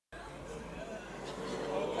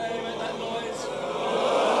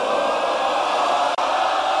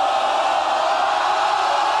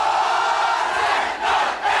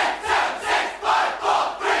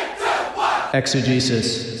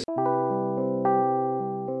Exegesis.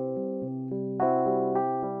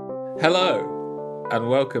 Hello, and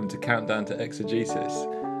welcome to Countdown to Exegesis,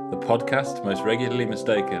 the podcast most regularly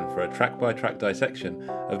mistaken for a track-by-track dissection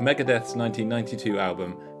of Megadeth's 1992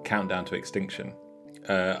 album, Countdown to Extinction.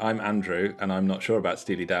 I'm Andrew, and I'm not sure about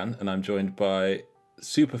Steely Dan, and I'm joined by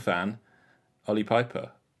superfan Ollie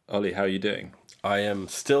Piper. Ollie, how are you doing? I am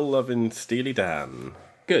still loving Steely Dan.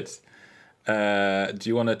 Good. Do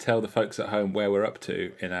you want to tell the folks at home where we're up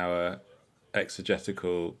to in our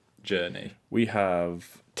exegetical journey? We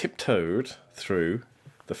have tiptoed through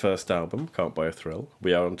the first album, Can't Buy a Thrill.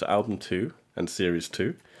 We are on to album 2 and series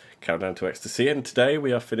 2, Countdown to Ecstasy. And today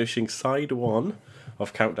we are finishing side 1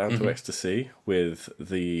 of Countdown to Ecstasy with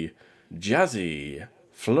the jazzy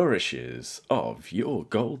flourishes of Your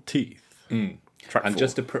Gold Teeth. Track And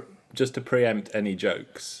 4. just to preempt any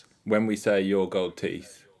jokes, when we say Your Gold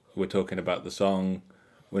Teeth, we're talking about the song.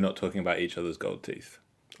 We're not talking about each other's gold teeth.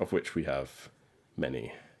 Of which we have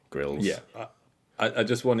many grills. Yeah, I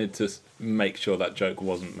just wanted to make sure that joke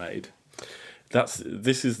wasn't made.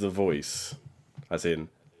 This is the voice, as in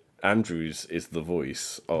Andrews is the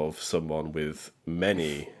voice of someone with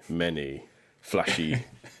many, many flashy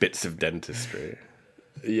bits of dentistry.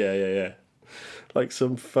 Yeah. Like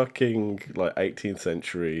some fucking 18th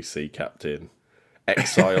century sea captain,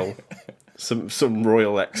 exile, some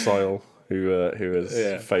royal exile who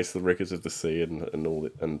has faced the rigours of the sea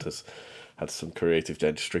and has had some creative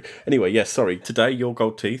dentistry. Anyway, yes, sorry. Today, Your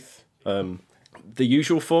Gold Teeth. The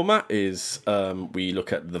usual format is we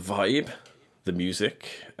look at the vibe, the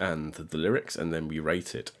music, and the lyrics, and then we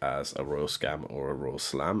rate it as a royal scam or a royal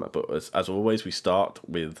slam. But as always, we start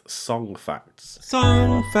with song facts.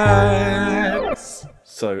 Song facts.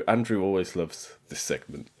 So Andrew always loves this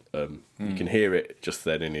segment. You can hear it just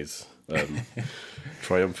then in his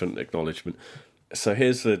triumphant acknowledgement. So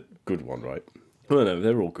here's a good one, right? Well, no,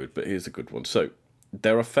 they're all good, but here's a good one. So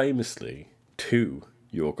there are famously 2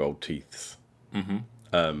 Your Gold Teeths.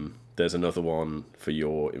 There's another one for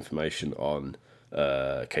your information on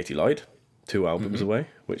Katie Lied, 2 albums away,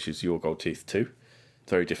 which is Your Gold Teeth 2.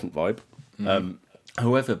 Very different vibe.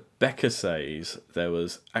 However, Becca says there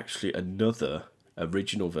was actually another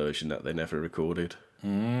original version that they never recorded.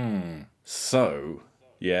 So,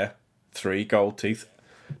 yeah, 3 gold teeth.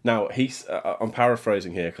 Now, I'm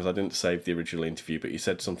paraphrasing here because I didn't save the original interview, but he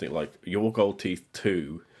said something like, Your Gold Teeth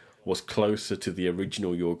 2 was closer to the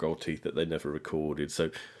original Your Gold Teeth that they never recorded. So,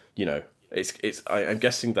 you know, I'm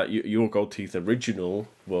guessing that Your Gold Teeth original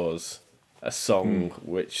was a song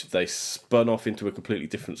which they spun off into a completely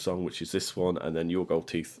different song, which is this one, and then Your Gold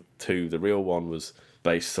Teeth 2, the real one, was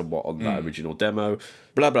based somewhat on that original demo.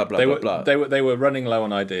 Blah blah blah blah. They were running low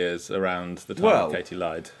on ideas around the time Katie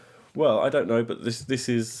Lied. Well, I don't know, but this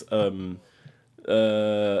is that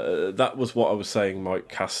was what I was saying might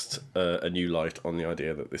cast a new light on the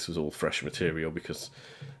idea that this was all fresh material, because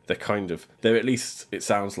they're at least, it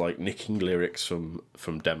sounds like, nicking lyrics from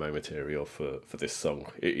demo material for this song,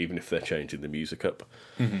 even if they're changing the music up.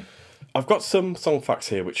 I've got some song facts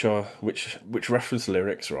here which reference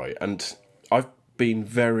lyrics, right? And I've been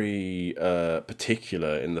very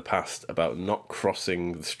particular in the past about not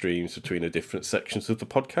crossing the streams between the different sections of the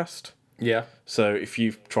podcast. Yeah. So if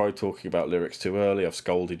you've tried talking about lyrics too early, I've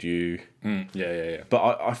scolded you. Yeah.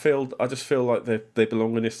 But I just feel like they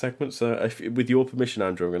belong in this segment. So with your permission,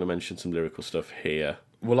 Andrew, I'm going to mention some lyrical stuff here.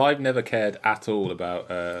 Well, I've never cared at all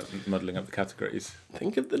about muddling up the categories.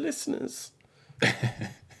 Think of the listeners.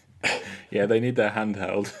 Yeah, they need their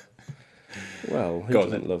handheld. Well, who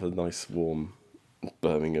doesn't love a nice, warm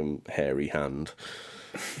Birmingham hairy hand?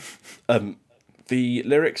 The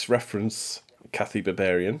lyrics reference Kathy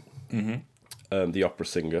Barbarian, the opera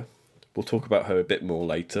singer. We'll talk about her a bit more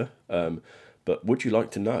later. But would you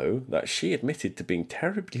like to know that she admitted to being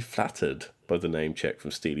terribly flattered by the name check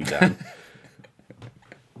from Steely Dan?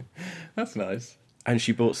 That's nice. And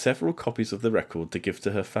she bought several copies of the record to give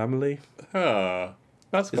to her family. Ah,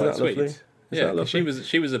 that's quite that sweet. lovely? Yeah, 'cause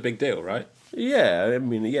she was a big deal, right? Yeah, I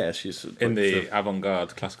mean, yeah, she's In the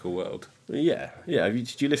avant-garde classical world. Yeah.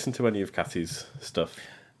 Did you listen to any of Kathy's stuff?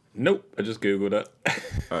 Nope, I just googled it.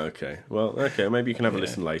 Okay, maybe you can have a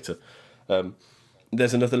listen later.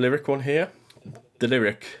 There's another lyric one here. The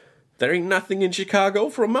lyric, "There ain't nothing in Chicago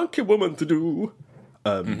for a monkey woman to do."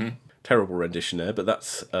 Terrible rendition there, but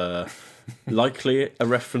that's likely a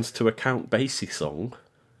reference to a Count Basie song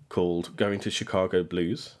called "Going to Chicago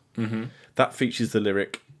Blues." That features the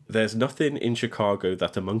lyric, "There's nothing in Chicago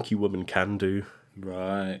that a monkey woman can do."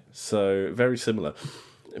 Right. So, very similar.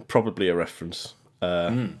 Probably a reference.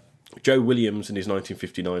 Joe Williams, in his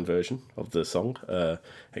 1959 version of the song,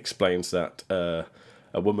 explains that a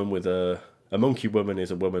woman with a A monkey woman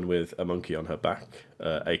is a woman with a monkey on her back,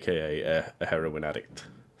 aka a heroin addict.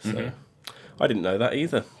 So I didn't know that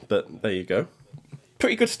either, but there you go.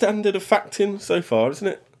 Pretty good standard of facting so far, isn't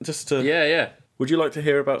it? Just to, Yeah. Would you like to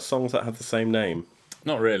hear about songs that have the same name?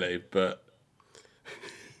 Not really, but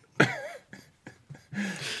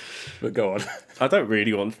but go on. I don't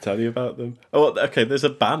really want to tell you about them. Oh, okay. There's a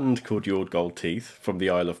band called Your Gold Teeth from the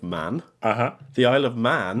Isle of Man. The Isle of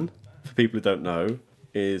Man, for people who don't know,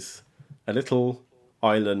 is a little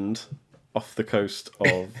island off the coast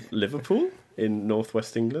of Liverpool in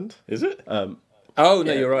northwest England. Is it? Oh no,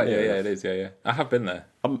 yeah, you're right. yeah. Yeah, it is. Yeah. I have been there.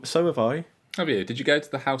 So have I. Have you? Did you go to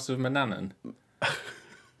the House of Manannan?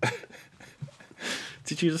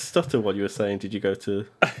 Did you just stutter while you were saying, did you go to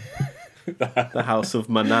the House of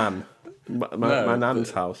Manan?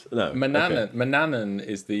 Manan's house? No. Manannan. Okay. Manannan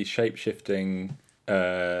is the shape-shifting...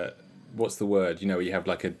 what's the word? You know, where you have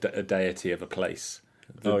like a deity of a place.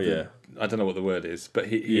 I don't know what the word is, but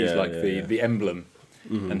he's the emblem.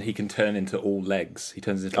 Mm-hmm. And he can turn into all legs. He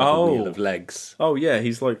turns into like a wheel of legs. Oh yeah,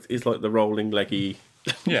 he's like the rolling leggy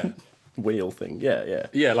wheel thing. Yeah.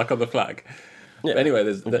 Yeah, like on the flag. Yeah. But anyway,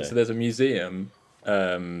 there's a museum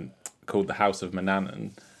called the House of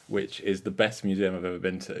Manannan, which is the best museum I've ever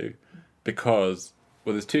been to, because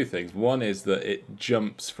there's two things. One is that it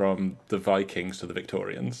jumps from the Vikings to the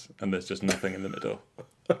Victorians, and there's just nothing in the middle.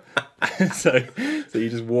 so you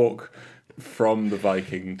just walk from the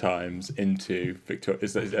Viking times into Victoria,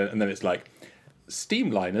 and then it's like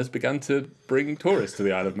steamliners began to bring tourists to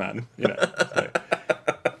the Isle of Man. You know.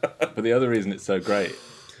 But the other reason it's so great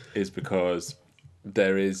is because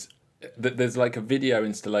there's like a video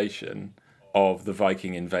installation of the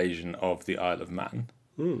Viking invasion of the Isle of Man.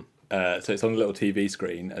 So it's on a little TV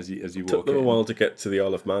screen as you walk in. Took them a while to get to the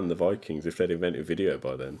Isle of Man, the Vikings, if they'd invented video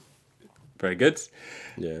by then. Very good.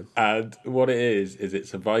 Yeah. And what it is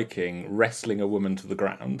it's a Viking wrestling a woman to the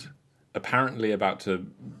ground, apparently about to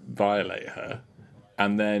violate her,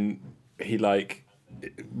 and then he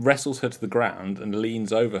wrestles her to the ground and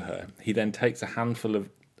leans over her. He then takes a handful of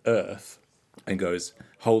earth and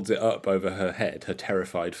holds it up over her head, her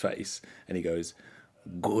terrified face, and he goes,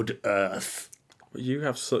 "Good earth." You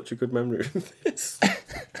have such a good memory of this.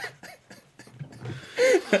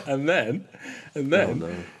 and then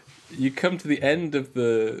you come to the end of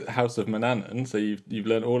the House of Manannan, so you've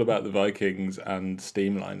learned all about the Vikings and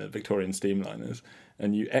Victorian steamliners,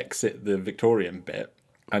 and you exit the Victorian bit,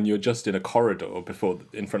 and you're just in a corridor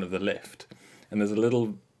in front of the lift, and there's a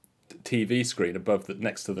little TV screen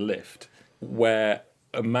next to the lift, where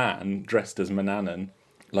a man dressed as Manannan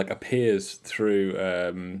appears through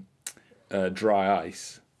dry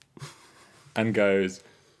ice, and goes,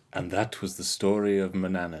 "And that was the story of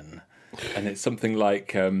Manannan," and it's something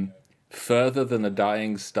like. Further than a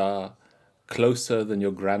dying star, closer than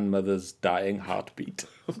your grandmother's dying heartbeat.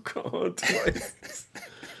 Oh God!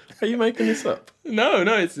 Are you making this up? No.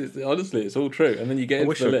 It's honestly, it's all true. And then you get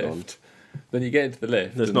into the lift.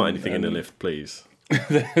 There's not anything in the lift, please.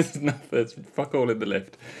 There's fuck all in the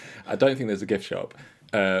lift. I don't think there's a gift shop,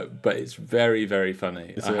 but it's very, very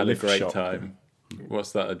funny. I had a great time.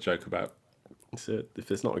 What's that a joke about? If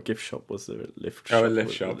there's not a gift shop, was there a lift shop? Oh, a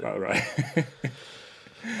lift shop. Oh, right.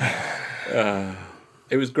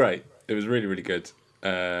 It was great. It was really, really good.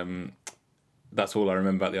 That's all I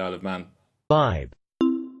remember about the Isle of Man. Vibe.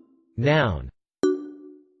 Noun.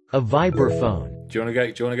 A vibraphone. Do you want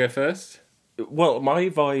to go first? Well, my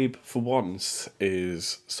vibe for once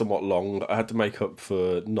is somewhat long. I had to make up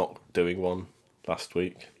for not doing one last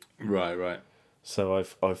week. Right. So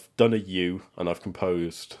I've done a U and I've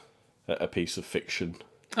composed a piece of fiction.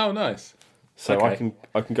 Oh, nice. So okay.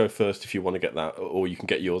 I can go first if you want to get that, or you can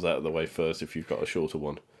get yours out of the way first if you've got a shorter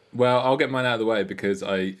one. Well, I'll get mine out of the way because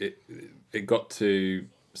it got to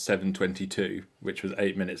 7:22, which was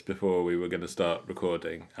 8 minutes before we were going to start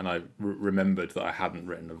recording, and I remembered that I hadn't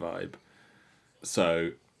written a vibe,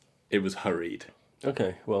 so it was hurried.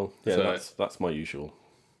 Okay, well, yeah, so, that's my usual.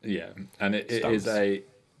 Yeah, and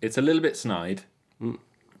it's a little bit snide,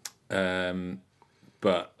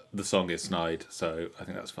 but the song is snide, so I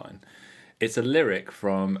think that's fine. It's a lyric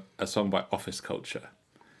from a song by Office Culture,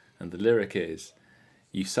 and the lyric is,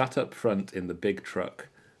 "You sat up front in the big truck,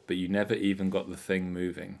 but you never even got the thing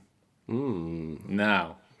moving."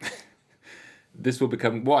 Now,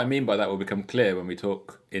 what I mean by that will become clear when we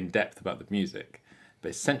talk in depth about the music. But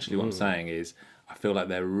essentially what I'm saying is, I feel like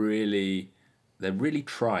they're really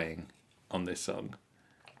trying on this song,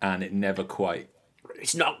 and it never quite...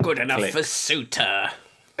 It's not good enough clicks. for Suitor.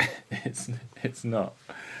 It's not.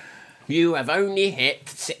 You have only hit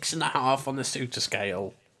 6.5 on the Suitor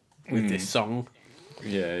scale with this song.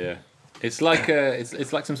 Yeah. It's like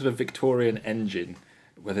it's like some sort of Victorian engine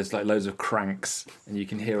where there's like loads of cranks and you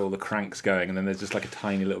can hear all the cranks going, and then there's just like a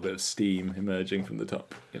tiny little bit of steam emerging from the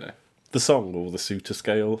top. You know, The song or the Suter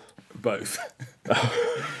scale? both.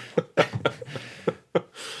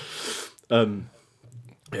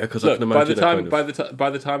 Yeah, because I Look, can by imagine by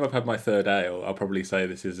the time I've had my third ale, I'll probably say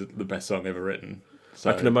this is the best song ever written. So,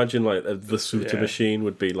 I can imagine like the Suter Yeah. machine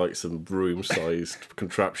would be like some room-sized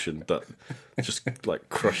contraption that just like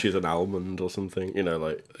crushes an almond or something. You know,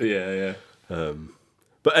 like. Yeah.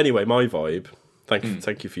 But anyway, my vibe.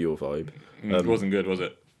 Thank you for your vibe. It wasn't good, was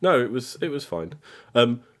it? No, it was fine.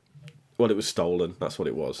 Well, it was stolen. That's what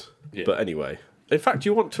it was. Yeah. But anyway, in fact, do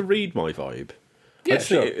you want to read my vibe? Yeah, I just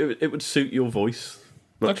think sure. it would suit your voice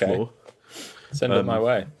much Okay. more. Send it my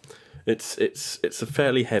way. It's a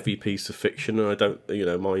fairly heavy piece of fiction, and I don't,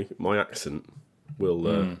 my accent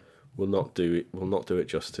will not do it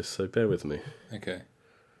justice. So bear with me. Okay.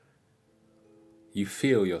 You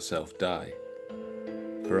feel yourself die.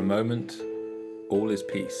 For a moment, all is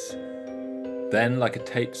peace. Then, like a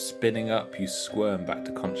tape spinning up, you squirm back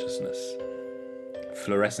to consciousness.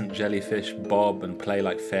 Fluorescent jellyfish bob and play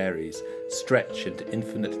like fairies, stretch into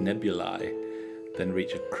infinite nebulae, then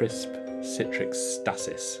reach a crisp, citric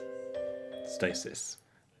stasis.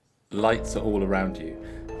 Lights are all around you,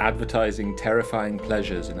 advertising terrifying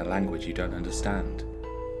pleasures in a language you don't understand.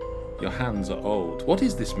 Your hands are old. What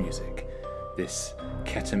is this music? This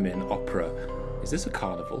ketamine opera? Is this a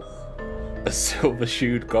carnival? A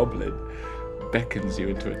silver-shoed goblin beckons you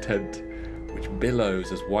into a tent, which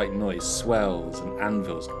billows as white noise swells and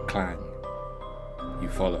anvils clang. You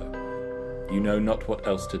follow. You know not what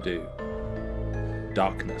else to do.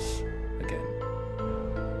 Darkness again.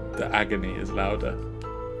 The agony is louder.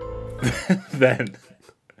 Then,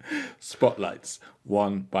 spotlights,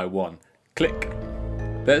 one by one. Click.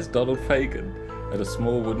 There's Donald Fagen at a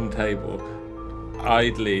small wooden table,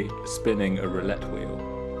 idly spinning a roulette wheel.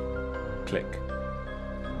 Click.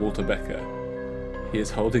 Walter Becker. He is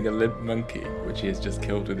holding a limp monkey, which he has just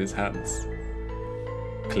killed with his hands.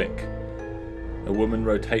 Click. A woman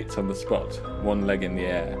rotates on the spot, one leg in the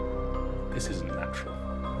air. This isn't natural.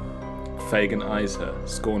 Fagin eyes her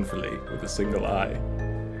scornfully with a single eye.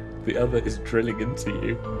 The other is drilling into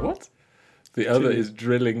you. What? The other is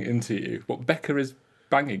drilling into you. What, Becker is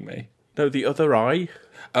banging me? No, the other eye.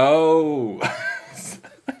 Oh!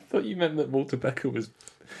 I thought you meant that Walter Becker was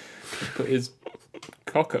put his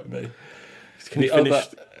cock at me. Can you finish?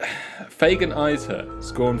 Fagin eyes her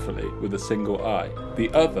scornfully with a single eye. The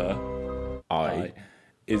other Eye.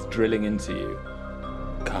 is drilling into you.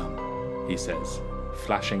 Come, he says,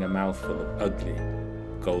 flashing a mouthful of ugly,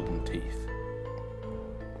 golden teeth.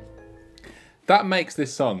 That makes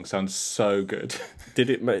this song sound so good. Did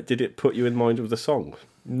it put you in mind of the song?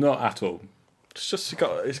 Not at all. It's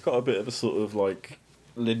got a bit of a sort of like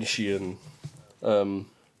Lynchian,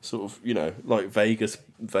 sort of like Vegas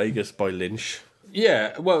by Lynch.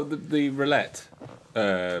 Yeah, well, the roulette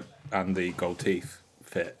and the gold teeth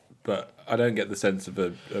fit, but I don't get the sense of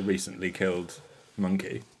a recently killed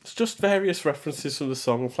monkey. It's just various references from the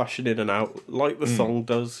song flashing in and out, like the song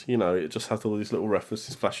does. It just has all these little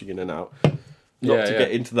references flashing in and out. Not to get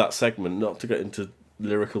into that segment, not to get into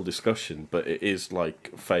lyrical discussion, but it is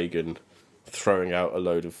like Fagin throwing out a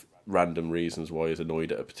load of random reasons why he's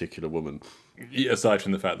annoyed at a particular woman. Aside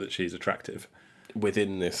from the fact that she's attractive.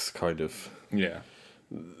 Within this kind of... Yeah.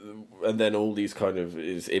 And then all these kind of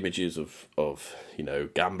is images of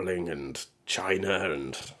gambling and China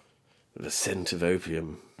and the scent of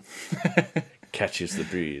opium catches the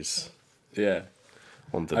breeze Yeah.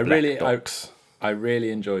 on the black docks. I really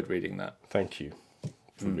enjoyed reading that. Thank you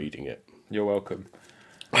for reading it. You're welcome.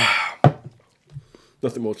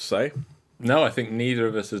 Nothing more to say. No, I think neither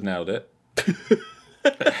of us has nailed it.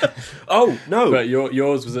 Oh, no! But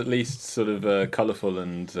yours was at least sort of colourful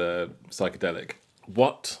and psychedelic.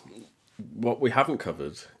 What we haven't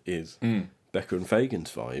covered is Becker and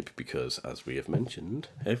Fagin's vibe, because, as we have mentioned,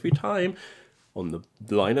 every time on the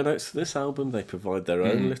liner notes of this album, they provide their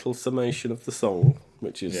own little summation of the song,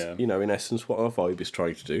 which is, in essence, what our vibe is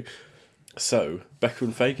trying to do. So, Becker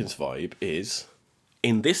and Fagin's vibe is,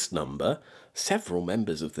 in this number, several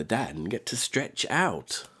members of the Dan get to stretch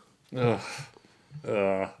out. Is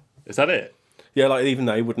that it? Yeah, like even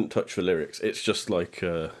they wouldn't touch the lyrics. It's just like...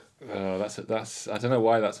 That's. I don't know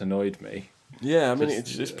why that's annoyed me. Yeah, I mean,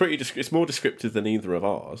 it's pretty. It's more descriptive than either of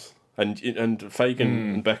ours, and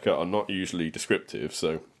Fagin and Becker are not usually descriptive,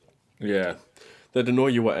 so Yeah. they'd annoy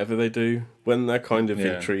you whatever they do. When they're kind of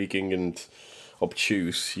intriguing and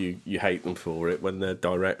obtuse, you hate them for it. When they're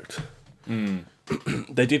direct,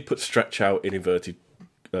 they did put stretch out in inverted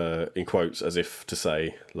in quotes as if to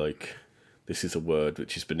say like this is a word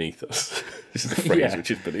which is beneath us. This is a phrase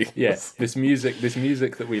which is beneath Yes, us. this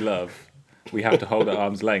music that we love, we have to hold at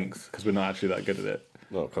arm's length because we're not actually that good at it.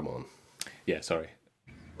 Oh, come on. Yeah, sorry.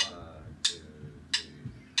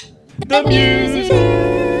 The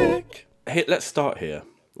music! Hey, let's start here.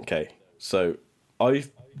 Okay, so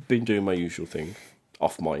I've been doing my usual thing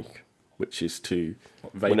off mic, which is to,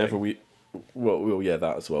 Vaping. whenever we... Well, yeah,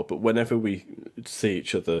 that as well. But whenever we see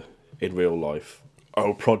each other in real life,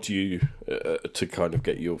 I'll prod you to kind of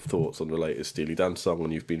get your thoughts on the latest Steely Dan song,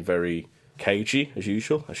 and you've been very cagey, as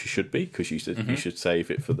usual, as you should be, because you said you should save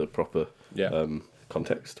it for the proper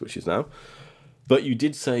context, which is now. But you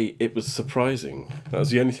did say it was surprising. That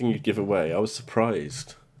was the only thing you'd give away. I was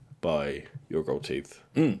surprised by Your Gold Teeth.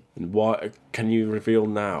 And why? Can you reveal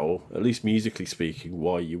now, at least musically speaking,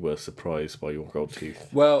 why you were surprised by Your Gold Teeth?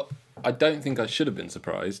 Well, I don't think I should have been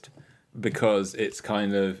surprised because it's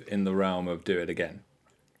kind of in the realm of Do It Again.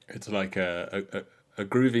 It's like a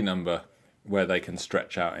groovy number where they can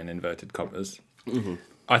stretch out in inverted commas. Mm-hmm.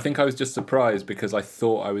 I think I was just surprised because I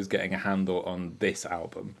thought I was getting a handle on this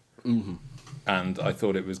album. Mm-hmm. And I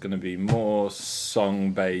thought it was going to be more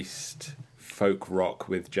song-based folk rock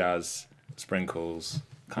with jazz sprinkles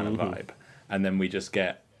kind of vibe. And then we just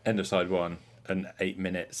get, end of side one, an 8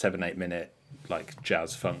 minute, like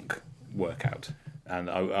jazz funk workout. And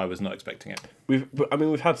I was not expecting it.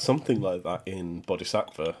 We've had something like that in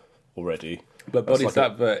Bodhisattva already. But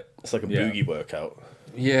Bodhisattva... It's like a boogie workout.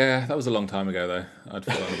 Yeah, that was a long time ago, though. I'd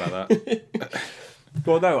forgotten about that.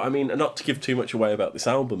 Well, no, I mean, not to give too much away about this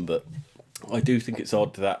album, but I do think it's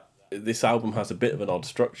odd that this album has a bit of an odd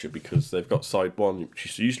structure because they've got side one, which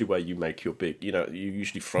is usually where you make your big, you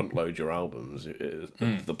usually front load your albums.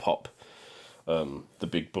 The pop, the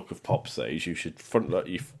big book of pop says you should front load,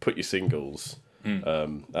 you put your singles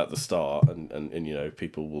at the start, and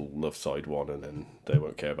people will love side one, and then they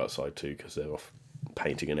won't care about side two because they're off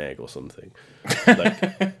painting an egg or something.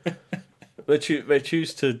 They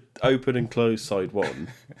choose to open and close side one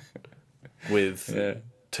with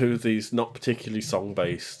two of these not particularly song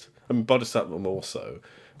based. I mean, Bodhisattva more so,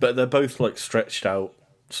 but they're both like stretched out,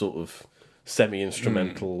 sort of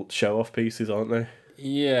semi-instrumental show-off pieces, aren't they?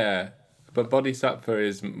 Yeah, but Bodhisattva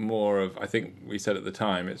is more of, I think we said at the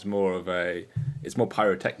time, it's more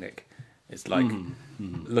pyrotechnic. It's like,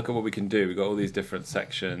 look at what we can do. We've got all these different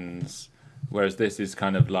sections, whereas this is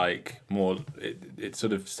kind of like more, it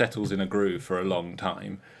sort of settles in a groove for a long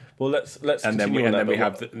time. Well, let's and then we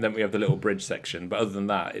have the little bridge section. But other than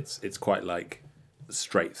that, it's quite like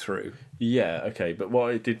straight through. Yeah, okay. But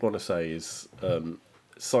what I did want to say is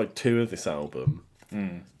side two of this album.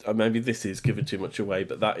 Maybe this is giving too much away,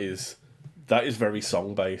 but that is very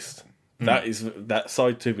song based. That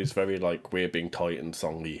side two is very like we're being tight and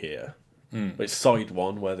songy here. It's side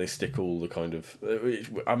one where they stick all the kind of.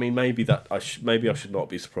 I mean, maybe I should not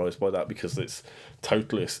be surprised by that because it's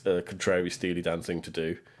totally a contrary Steely Dan thing to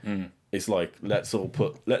do. It's like let's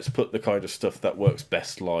put the kind of stuff that works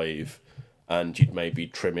best live, and you'd maybe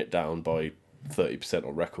trim it down by 30%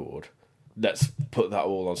 on record. Let's put that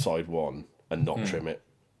all on side one and not trim it,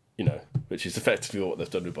 which is effectively what they've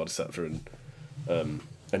done with Bodhisattva and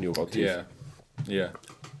Your God Teeth. Yeah.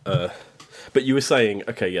 But you were saying,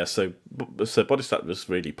 okay, yeah, so Bodhisattva was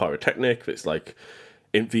really pyrotechnic. It's like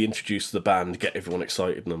the introduce the band, get everyone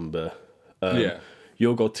excited number.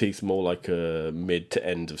 Your God Teeth more like a mid to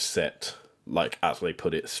end of set, like as they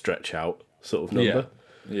put it, stretch out sort of number.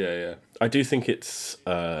 Yeah. I do think it's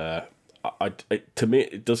to me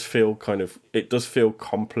it does feel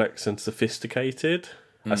complex and sophisticated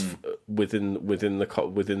as within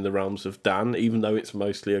the realms of Dan, even though it's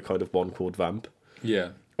mostly a kind of one chord vamp. Yeah.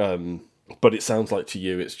 But it sounds like to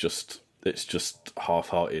you it's just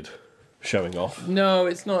half-hearted showing off. No,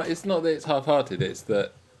 it's not. It's not that it's half-hearted. It's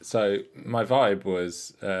that. So my vibe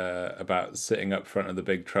was about sitting up front of the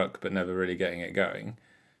big truck, but never really getting it going,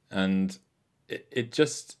 and it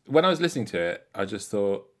just when I was listening to it, I just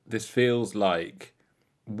thought this feels like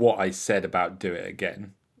what I said about Do It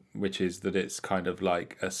Again, which is that it's kind of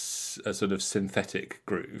like a sort of synthetic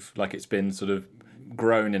groove, like it's been sort of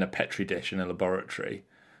grown in a petri dish in a laboratory.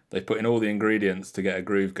 They put in all the ingredients to get a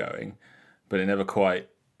groove going, but it never quite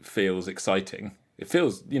feels exciting. It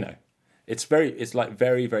feels, it's like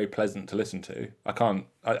very, very pleasant to listen to.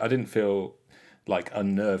 I didn't feel like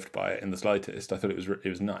unnerved by it in the slightest. I thought it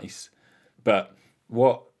was nice. But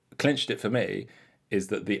what clinched it for me is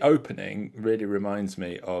that the opening really reminds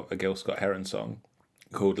me of a Gil Scott-Heron song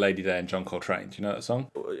called Lady Day and John Coltrane. Do you know that song?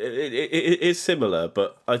 It is similar,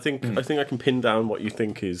 but I think I can pin down what you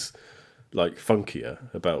think is like funkier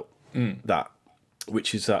about that.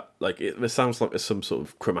 which is that like it sounds like there's some sort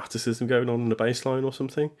of chromaticism going on in the bass line or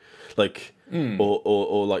something, like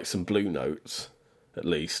or like some blue notes at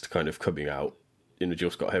least kind of coming out in the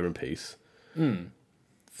Jill Scott Heron piece.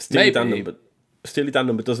 Steely Dan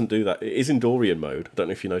number doesn't do that. It is in Dorian mode. I don't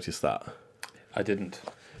know if you noticed that. I didn't.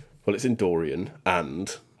 Well, it's in Dorian,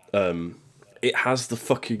 and it has the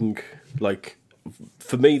fucking, like,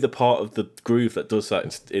 for me, the part of the groove that does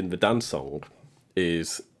that in the dance song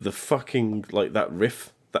is the fucking, like, that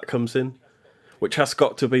riff that comes in, which has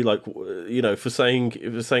got to be, like, you know, if we're saying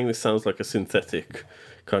this sounds like a synthetic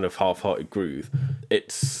kind of half-hearted groove,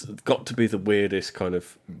 it's got to be the weirdest kind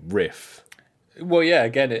of riff. Well, yeah,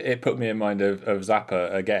 again, it put me in mind of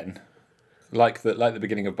Zappa again. Like the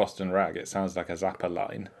beginning of Boston Rag, it sounds like a Zappa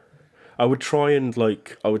line. I would try and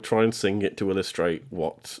sing it to illustrate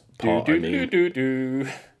what part I mean.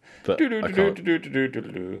 But I can't.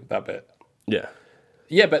 That bit. Yeah.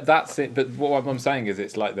 Yeah, but that's it. But what I'm saying is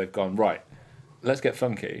it's like they've gone, right, let's get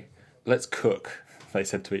funky. Let's cook, they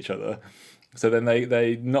said to each other. So then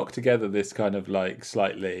they knock together this kind of like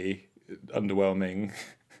slightly underwhelming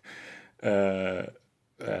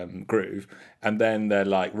groove. And then they're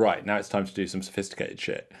like, right, now it's time to do some sophisticated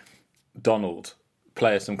shit. Donald,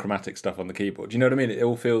 play us some chromatic stuff on the keyboard. Do you know what I mean? It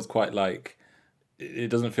all feels quite like, it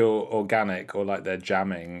doesn't feel organic or like they're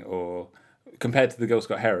jamming, or compared to the Gil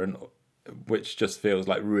Scott Heron, which just feels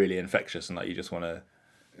like really infectious and like you just want to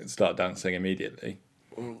start dancing immediately.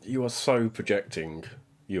 You are so projecting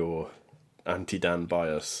your anti-Dan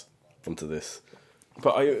bias onto this.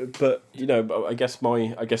 But you know, I guess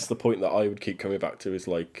the point that I would keep coming back to is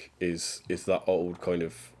that old kind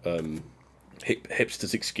of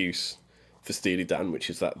hipster's excuse for Steely Dan, which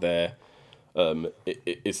is that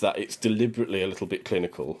it's deliberately a little bit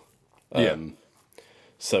clinical,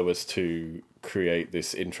 so as to create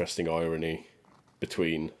this interesting irony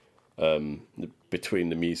between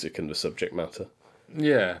the music and the subject matter.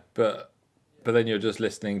 Yeah, but then you're just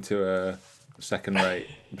listening to a second-rate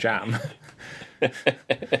jam.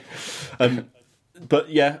 But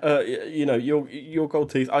yeah, you know, your Gold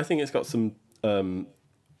Teeth, I think it's got some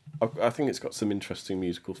interesting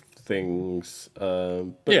musical things.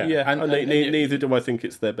 But yeah, neither do I think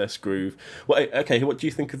it's their best groove. Well, okay, what do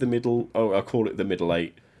you think of the middle? Oh, I'll call it the middle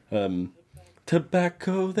eight.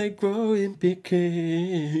 Tobacco they grow in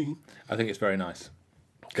Peking. I think it's very nice.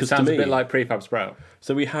 It sounds a bit like Prefab Sprout.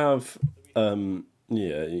 So we have, we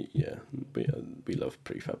love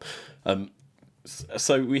Prefab.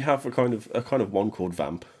 So we have a kind of one chord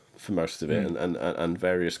vamp for most of it, and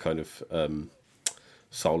various kind of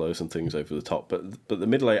solos and things over the top. But the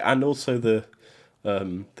middle eight, and also the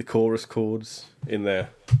chorus chords in their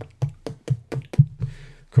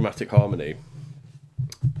chromatic harmony.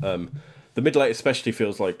 The middle eight especially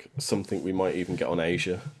feels like something we might even get on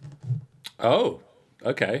Asia. Oh,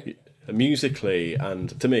 okay. Musically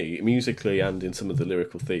and in some of the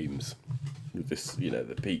lyrical themes, with this, you know,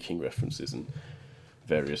 the Peking references and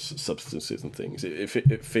various substances and things.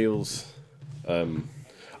 It feels.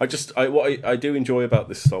 What I do enjoy about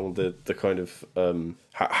this song, the kind of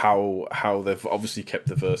how they've obviously kept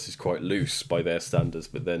the verses quite loose by their standards,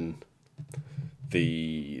 but then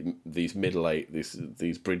these middle eight,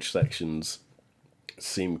 these bridge sections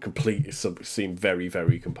seem very,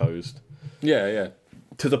 very composed. Yeah.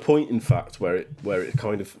 To the point, in fact, where it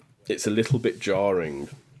kind of, it's a little bit jarring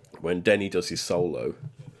when Denny does his solo.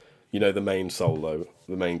 You know, the main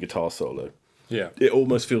guitar solo. Yeah. It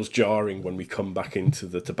almost feels jarring when we come back into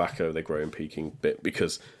the Tobacco they grow in Peking bit,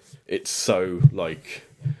 because it's so like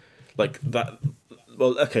that.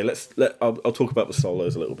 Well, okay, I'll talk about the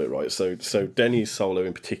solos a little bit, right? So Denny's solo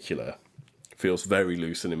in particular feels very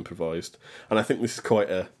loose and improvised, and I think this is quite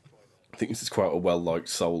a well-liked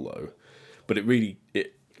solo, but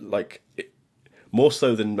it more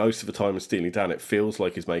so than most of the time in Steely Dan, it feels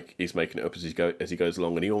like he's making it up as he goes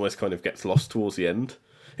along, and he almost kind of gets lost towards the end.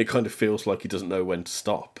 It kind of feels like he doesn't know when to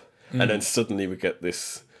stop, and then suddenly we get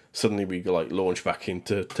this. Suddenly we like launch back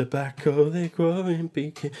into Tobacco they grow in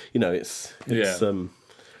Peking. You know, it's I don't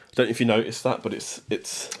know if you noticed that, but it's.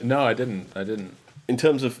 No, I didn't. In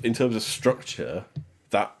terms of structure,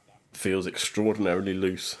 that feels extraordinarily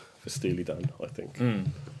loose for Steely Dan, I think.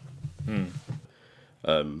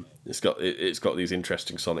 It's got these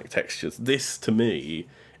interesting sonic textures. This to me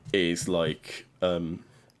is like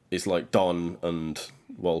Don and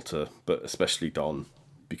Walter, but especially Don,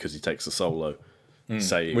 because he takes a solo,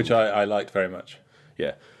 saying, which I liked very much.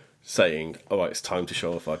 Yeah, saying, "All right, it's time to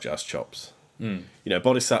show off our jazz chops." You know,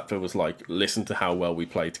 Bodhisattva was like, "Listen to how well we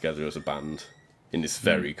play together as a band," in this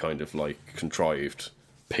very kind of like contrived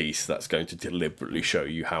piece that's going to deliberately show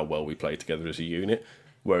you how well we play together as a unit.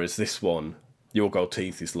 Whereas this one Your Gold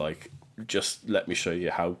Teeth is like, just let me show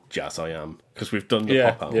you how jazz I am, because we've done the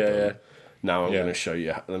pop album. Yeah. Now I'm going to show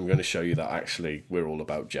you. I'm going to show you that actually we're all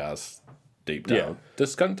about jazz deep down. Yeah.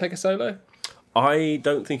 Does Skunk take a solo? I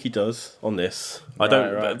don't think he does on this. I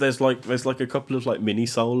don't. Right. There's like a couple of like mini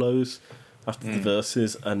solos after the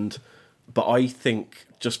verses, but I think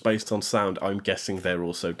just based on sound, I'm guessing they're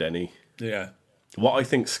also Denny. Yeah. What I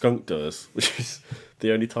think Skunk does, which is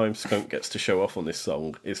the only time Skunk gets to show off on this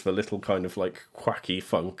song, is the little kind of like quacky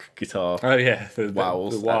funk guitar. Oh yeah, the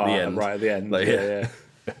wowls wah at the end. right at the end. Like, yeah.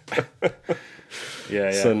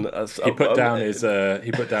 Yeah. So, He put down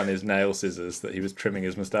his nail scissors that he was trimming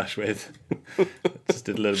his moustache with. Just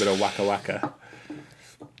did a little bit of wacka wacka.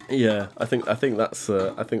 Yeah, I think that's.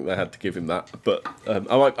 I think they had to give him that, but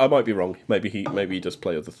I might be wrong. Maybe he does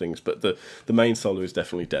play other things, but the main solo is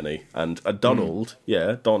definitely Denny and Donald.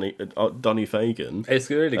 Yeah, Donny Fagan. It's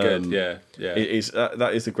really good. Yeah. It is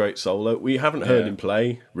that is a great solo. We haven't heard him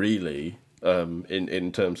play really.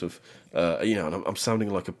 In terms of and I'm sounding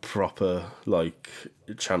like a proper like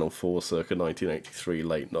Channel 4 circa 1983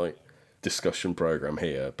 late night discussion program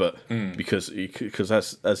here, but because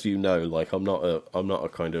as you know, like I'm not a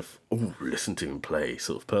kind of listen to him play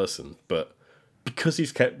sort of person, but because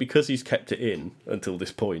he's kept it in until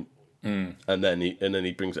this point, and then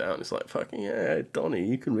he brings it out and it's like, fucking yeah, Donny,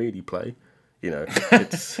 you can really play,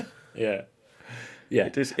 it's Yeah.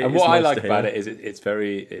 It is and what nice I like to about hear. it is it's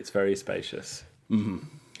very spacious. Mm-hmm.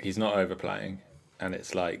 He's not overplaying, and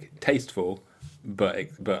it's like tasteful, but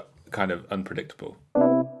kind of unpredictable.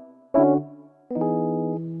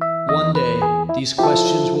 One day, these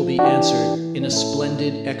questions will be answered in a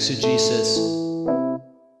splendid exegesis.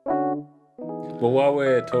 Well, while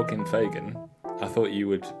we're talking Fagan, I thought you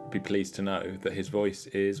would be pleased to know that his voice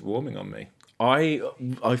is warming on me. I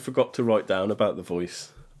forgot to write down about the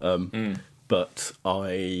voice, but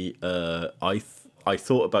I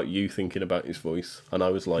thought about you thinking about his voice, and I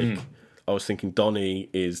was like, I was thinking Donny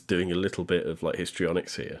is doing a little bit of like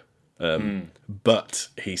histrionics here, but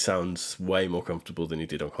he sounds way more comfortable than he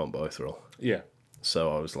did on Can't Buy a Thrill. Yeah.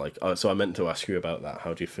 So I was like, so I meant to ask you about that.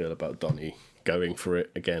 How do you feel about Donny going for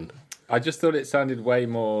it again? I just thought it sounded way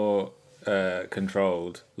more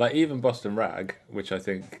controlled. Like even Boston Rag, which I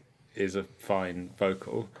think is a fine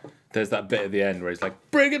vocal, there's that bit at the end where he's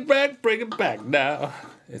like, bring it back now.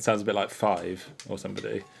 It sounds a bit like Five or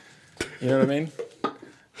somebody. You know what I mean?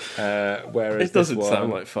 Whereas It doesn't this one,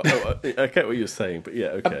 sound like fun. I get what you're saying, but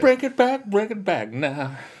yeah, okay. bring it back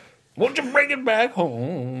now. Won't you bring it back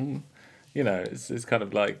home? It's kind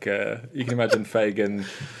of like you can imagine Fagan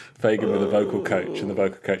with a vocal coach, and the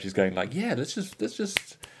vocal coach is going like, yeah, let's just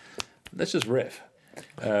riff.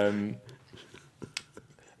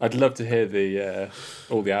 I'd love to hear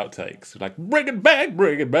all the outtakes, like bring it back.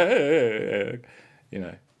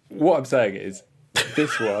 What I'm saying is,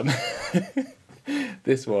 this one,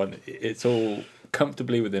 it's all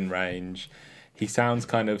comfortably within range. He sounds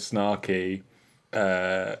kind of snarky,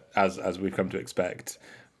 as we've come to expect,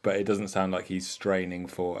 but it doesn't sound like he's straining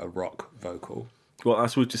for a rock vocal. Well,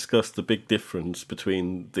 as we've discussed, the big difference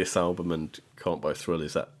between this album and Can't Buy a Thrill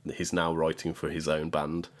is that he's now writing for his own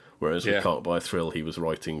band, whereas with Can't Buy a Thrill, he was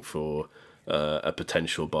writing for a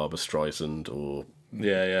potential Barbra Streisand or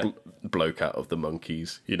bloke out of the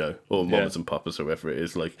Monkees, or Mamas and Papas, or whoever it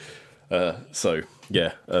is. Like, he's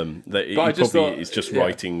just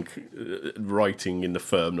writing in the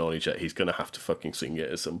firm knowledge that he's going to have to fucking sing it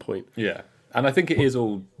at some point. Yeah, and I think it is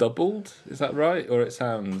all doubled. Is that right? Or it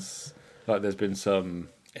sounds like there's been some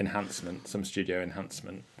enhancement, some studio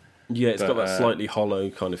enhancement. Yeah, it's got that slightly hollow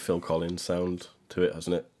kind of Phil Collins sound to it,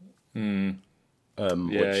 hasn't it?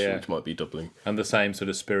 Which might be doubling. And the same sort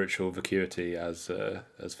of spiritual vacuity as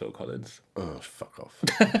Phil Collins. Oh, fuck off!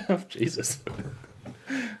 Jesus.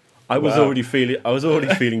 I was already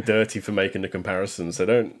feeling dirty for making the comparison. So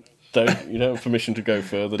don't you don't have permission to go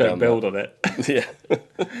further. Don't build on it. Yeah.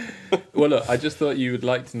 Well, look, I just thought you would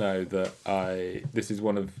like to know that this is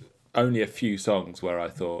one of only a few songs where I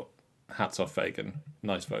thought, hats off Fagan,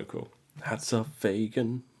 nice vocal. Hats off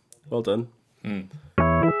Fagan, well done.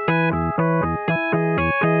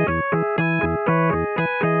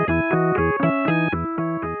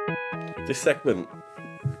 This segment,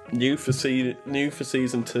 new for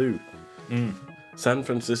season 2, San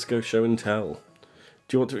Francisco Show and Tell.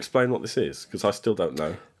 Do you want to explain what this is? Because I still don't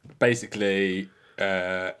know. Basically,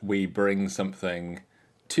 we bring something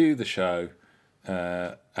to the show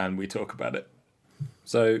and we talk about it.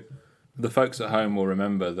 So the folks at home will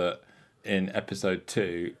remember that in episode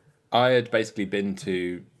 2, I had basically been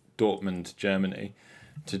to Dortmund, Germany,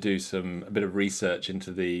 to do a bit of research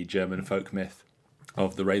into the German folk myth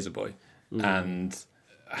of the Razor Boy. And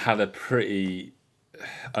had a pretty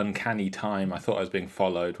uncanny time. I thought I was being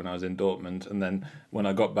followed when I was in Dortmund, and then when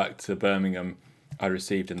I got back to Birmingham, I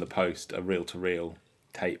received in the post a reel-to-reel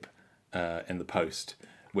tape in the post,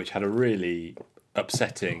 which had a really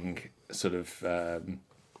upsetting sort of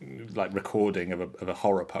like recording of a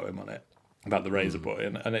horror poem on it about the Razor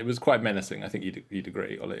Boy, and it was quite menacing. I think you'd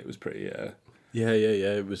agree, Ollie. It was pretty. Yeah.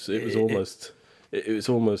 It was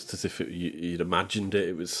almost as if you'd imagined it.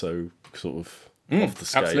 It was so sort of off the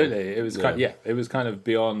scale. Absolutely, it was it was kind of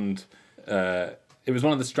beyond. It was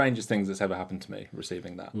one of the strangest things that's ever happened to me,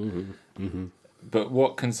 receiving that. But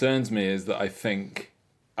what concerns me is that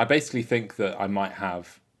I basically think that I might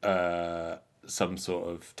have some sort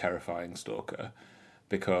of terrifying stalker,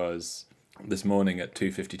 because this morning at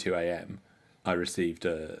 2:52 a.m. I received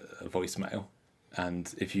a voicemail,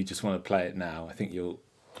 and if you just want to play it now, I think you'll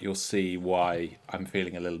see why I'm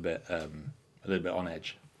feeling a little bit on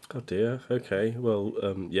edge. Oh dear. Okay. Well,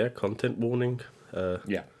 content warning.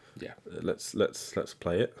 Yeah. Let's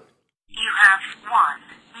play it. You have one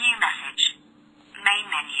new message. Main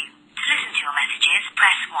menu. To listen to your messages,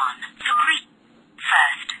 press 1. For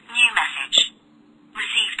first new message.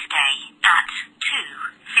 Received today at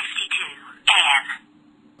 2:52 a.m.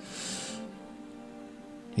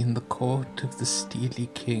 In the court of the steely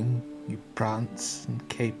king, you prance and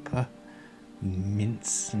caper, you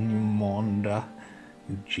mince and you maunder,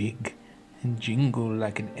 you jig and jingle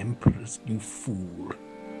like an emperor's new fool.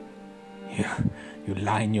 You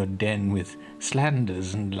line your den with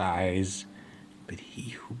slanders and lies, but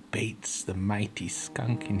he who baits the mighty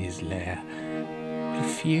skunk in his lair will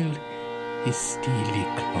feel his steely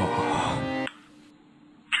claw.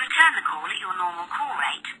 To return the call at your normal call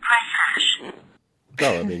rate, press hash.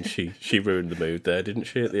 Oh, I mean, she ruined the mood there, didn't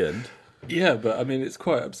she, at the end? Yeah, but I mean, it's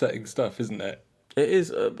quite upsetting stuff, isn't it? It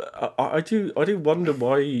is. I do wonder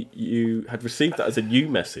why you had received that as a new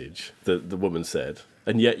message, the woman said,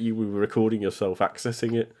 and yet you were recording yourself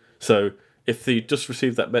accessing it. So if you just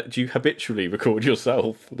received that, do you habitually record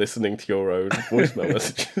yourself listening to your own voicemail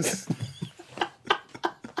messages?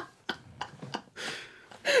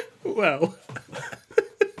 Well,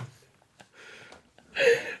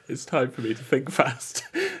 it's time for me to think fast.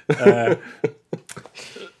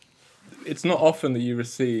 It's not often that you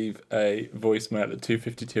receive a voicemail at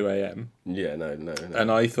 2:52 a.m. Yeah, no.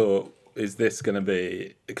 And I thought, is this going to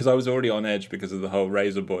be... Because I was already on edge because of the whole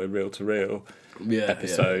Razor Boy reel-to-reel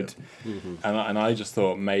episode. Yeah. Mm-hmm. And I just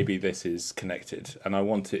thought maybe this is connected. And I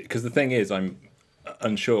wanted... Because the thing is, I'm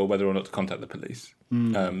unsure whether or not to contact the police.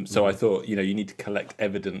 So I thought, you need to collect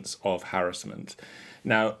evidence of harassment.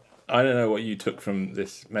 Now, I don't know what you took from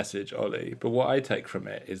this message, Ollie, but what I take from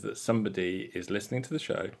it is that somebody is listening to the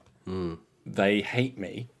show, they hate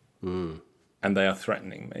me, and they are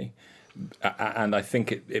threatening me. And I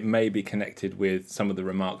think it may be connected with some of the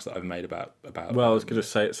remarks that I've made about. Well, I was going to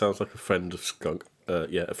say it sounds like a friend of Skunk.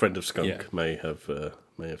 A friend of Skunk may have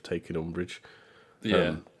taken umbrage.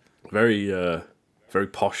 Yeah, very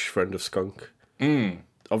posh friend of Skunk.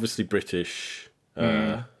 Obviously British.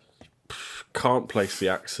 Can't place the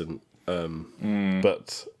accent.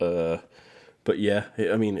 But yeah,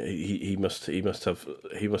 I mean, he must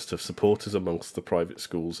have supporters amongst the private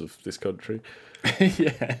schools of this country.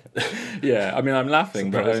 Yeah. I mean, I'm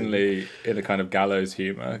laughing, but only in a kind of gallows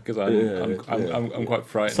humour because I'm quite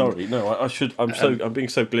frightened. Sorry, no, I should. I'm being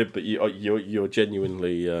so glib, but you're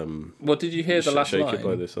genuinely. Well, did you hear the last line?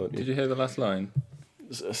 By this, aren't you? Did you hear the last line?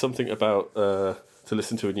 Something about to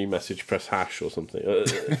listen to a new message, press hash or something.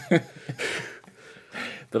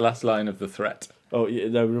 The last line of the threat. Oh, yeah,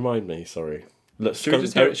 no, remind me, sorry. Should we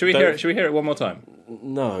just hear it? Should we hear it one more time?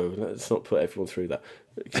 No, let's not put everyone through that.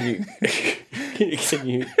 Can you... can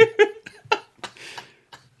you...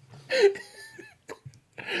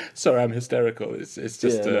 Sorry, I'm hysterical. It's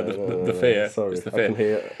just the fear. Sorry, it's the fear. I can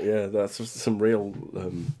hear... Yeah, that's some real,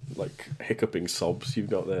 hiccuping sobs you've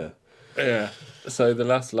got there. Yeah. So the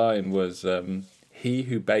last line was, he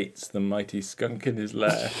who baits the mighty skunk in his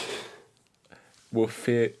lair will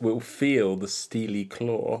feel the steely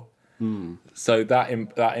claw. So that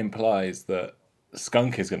implies that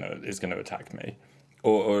Skunk is gonna attack me,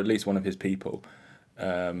 or at least one of his people.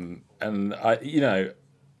 And I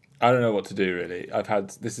don't know what to do really.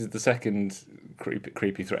 This is the second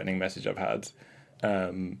creepy threatening message I've had.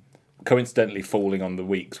 Coincidentally falling on the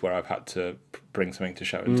weeks where I've had to bring something to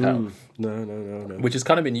show and tell. No. Which has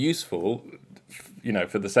kind of been useful,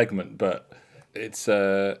 for the segment, but it's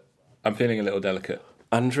I'm feeling a little delicate.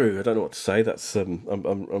 Andrew, I don't know what to say. That's I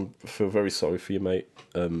feel very sorry for you, mate.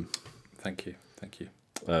 Thank you.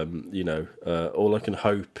 All I can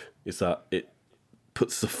hope is that it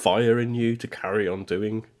puts the fire in you to carry on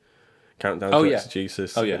doing Countdown Oh, to yeah.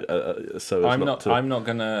 Exegesis. Oh, yeah. So as I'm not not to... I'm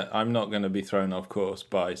not gonna be thrown off course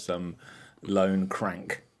by some lone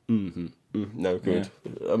crank. No, good.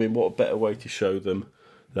 I mean, what a better way to show them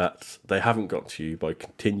that they haven't got to you by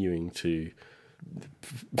continuing to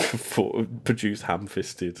produce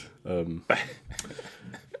ham-fisted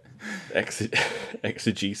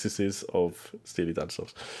exegesises of Steely Dan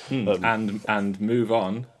songs. And move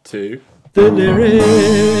on to The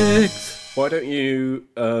lyrics! Why don't you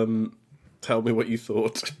tell me what you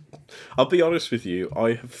thought? I'll be honest with you,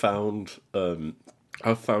 I've found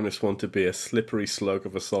this one to be a slippery slug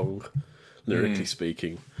of a song, lyrically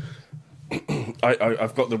speaking.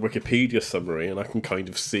 I've got the Wikipedia summary, and I can kind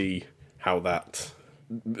of see how that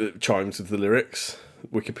chimes with the lyrics.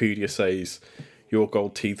 Wikipedia says, "Your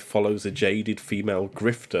gold teeth follows a jaded female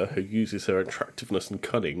grifter who uses her attractiveness and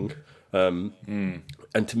cunning."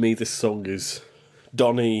 And to me, this song is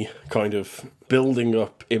Donny kind of building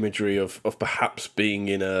up imagery of perhaps being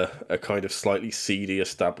in a kind of slightly seedy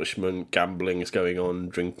establishment. Gambling is going on,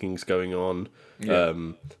 drinking's going on. Yeah.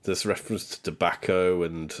 There's reference to tobacco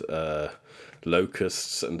and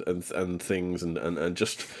locusts and things, and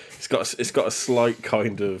just it's got a slight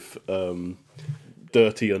kind of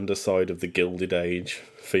dirty underside of the Gilded Age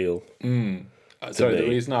feel. So the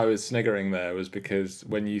reason I was sniggering there was because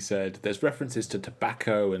when you said there's references to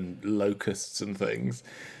tobacco and locusts and things,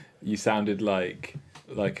 you sounded like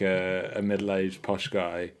a middle-aged posh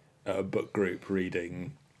guy at a book group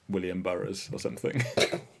reading William Burroughs or something.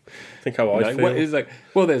 Think how I feel. What is like?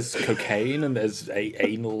 Well, there's cocaine and there's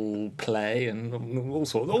anal play and all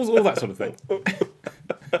that sort of thing.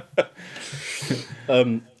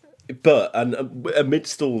 But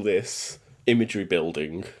amidst all this imagery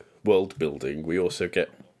building, world building, we also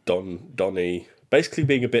get Donny basically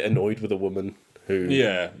being a bit annoyed with a woman who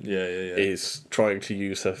is trying to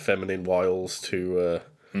use her feminine wiles to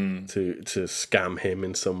scam him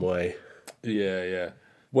in some way. Yeah.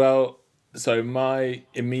 Well, so my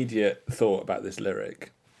immediate thought about this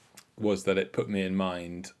lyric was that it put me in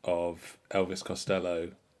mind of Elvis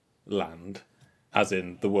Costello land, as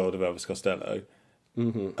in the world of Elvis Costello,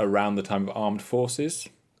 around the time of Armed Forces.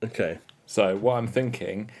 Okay. So what I'm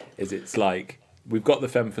thinking is it's like we've got the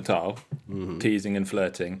femme fatale, teasing and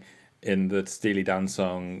flirting. In the Steely Dan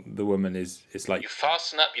song, the woman it's like, you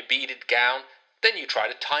fasten up your beaded gown, then you try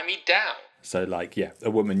to tie me down. So like, yeah, a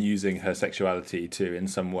woman using her sexuality to in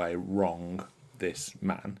some way wrong this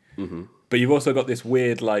man. But you've also got this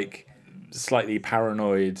weird, like, slightly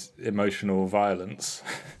paranoid emotional violence.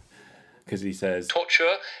 Because he says,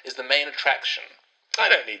 torture is the main attraction. I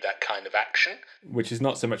don't need that kind of action. Which is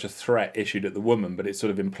not so much a threat issued at the woman, but it's sort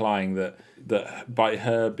of implying that by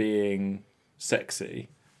her being sexy,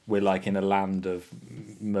 we're like in a land of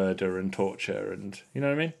murder and torture, and you know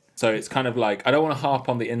what I mean? So it's kind of like, I don't want to harp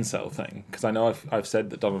on the incel thing, because I know I've said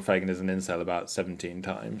that Donald Fagen is an incel about 17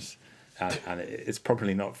 times, and it's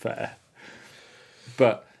probably not fair.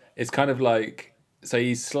 But it's kind of like, so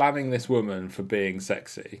he's slamming this woman for being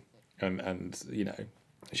sexy, and you know,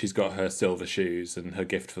 she's got her silver shoes and her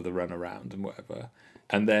gift for the run around and whatever.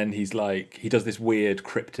 And then he's like, he does this weird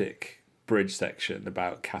cryptic bridge section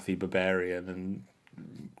about Kathy Barbarian and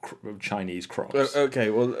Chinese crops. Okay,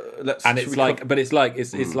 well, let's... And it's like, but it's like,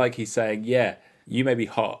 it's like he's saying, yeah, you may be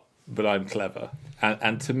hot, but I'm clever.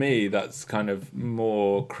 And to me, that's kind of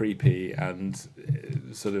more creepy and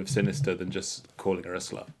sort of sinister than just calling her a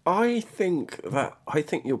slut. I think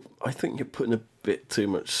you're putting a bit too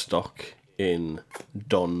much stock in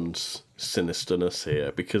Don's sinisterness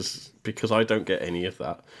here, because I don't get any of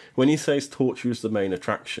that. When he says torture is the main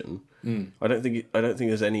attraction, I don't think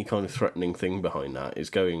there's any kind of threatening thing behind that. He's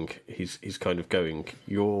kind of going,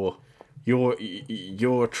 your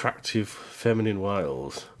attractive feminine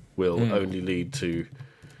wiles will only lead to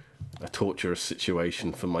a torturous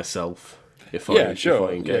situation for myself if I engage.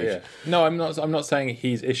 Yeah. No, I'm not saying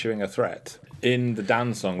he's issuing a threat. In the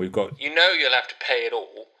Dan song, we've got, you know, you'll have to pay it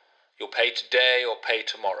all. You'll pay today or pay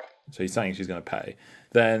tomorrow. So he's saying she's going to pay.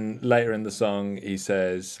 Then later in the song, he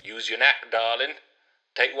says, use your knack, darling.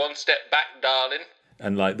 Take one step back, darling.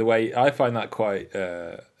 And like the way I find that quite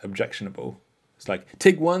objectionable. It's like,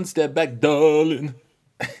 take one step back, darling.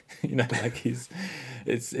 You know, like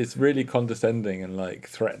it's really condescending and like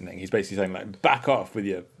threatening. He's basically saying like, back off with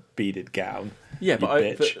your beaded gown. Yeah, but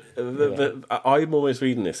bitch. I'm always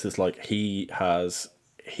reading this as like he's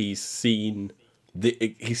seen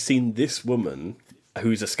this woman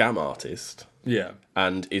who's a scam artist. Yeah.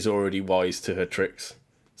 And is already wise to her tricks.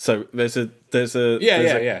 So there's a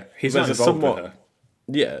He's not involved with her.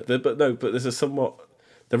 Yeah, but there is a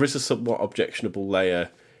somewhat objectionable layer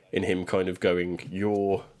in him kind of going,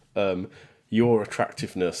 you're your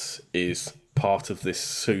attractiveness is part of this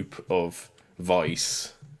soup of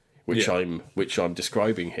vice, which I'm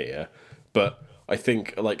describing here. But I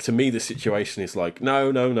think, like, to me, the situation is like,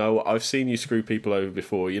 no, I've seen you screw people over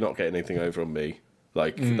before. You're not getting anything over on me.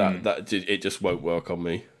 Like that it just won't work on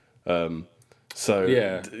me. So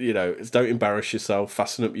you know, don't embarrass yourself.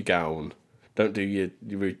 Fasten up your gown. Don't do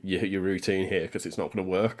your routine here because it's not going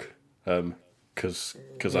to work. Because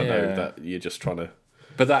I know that you're just trying to.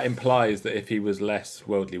 But that implies that if he was less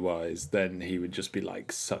worldly wise, then he would just be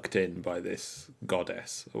like sucked in by this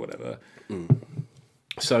goddess or whatever.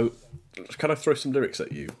 So, can I throw some lyrics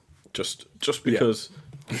at you? Just because,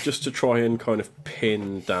 just to try and kind of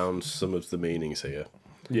pin down some of the meanings here.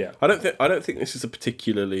 Yeah. I don't think this is a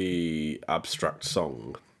particularly abstract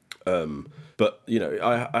song, but you know,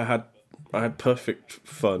 I had perfect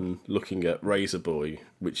fun looking at Razor Boy,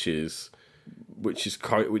 which is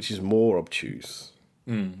more obtuse,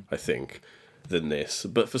 I think, than this.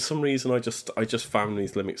 But for some reason, I just found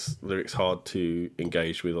these lyrics hard to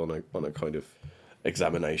engage with on a kind of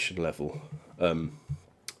examination level.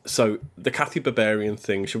 So the Kathy Barbarian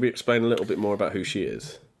thing. Should we explain a little bit more about who she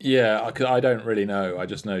is? Yeah, I don't really know. I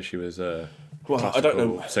just know she was a I don't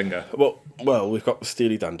know singer. Well, we've got the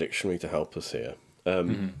Steely Dan dictionary to help us here.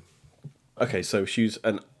 Okay, so she's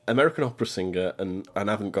an American opera singer and an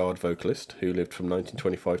avant-garde vocalist who lived from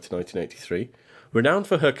 1925 to 1983. Renowned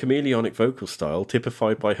for her chameleonic vocal style,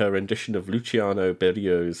 typified by her rendition of Luciano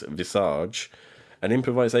Berio's Visage, an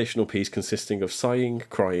improvisational piece consisting of sighing,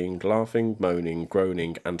 crying, laughing, moaning,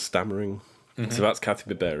 groaning, and stammering. So that's Kathy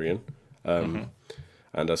Barbarian.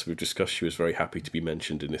 And as we've discussed, she was very happy to be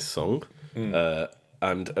mentioned in this song.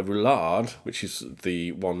 And a roulade, which is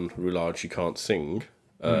the one roulade she can't sing,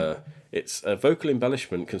 it's a vocal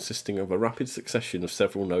embellishment consisting of a rapid succession of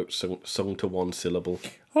several notes sung to one syllable.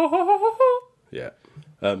 Yeah.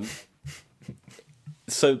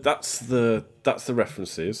 So that's the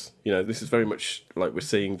references. You know, this is very much like we're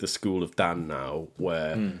seeing the school of Dan now,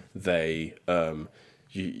 where they,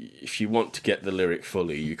 if you want to get the lyric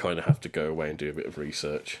fully, you kind of have to go away and do a bit of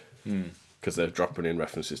research, because they're dropping in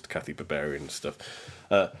references to Kathy Barbarian and stuff.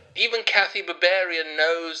 Even Kathy Barbarian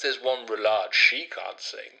knows there's one roulade she can't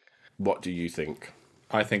sing. What do you think?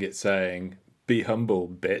 I think it's saying, "Be humble,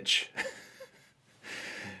 bitch."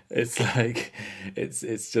 It's like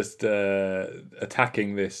it's just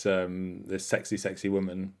attacking this this sexy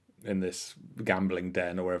woman in this gambling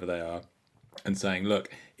den or wherever they are, and saying, look,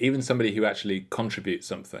 even somebody who actually contributes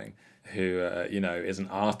something, who is an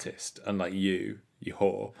artist, unlike you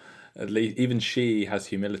whore, at least even she has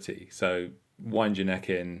humility. So wind your neck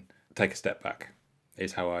in, take a step back,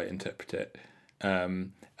 is how I interpret it.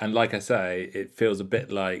 And like I say, it feels a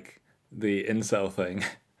bit like the incel thing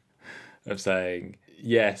of saying,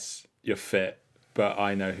 yes, you're fit, but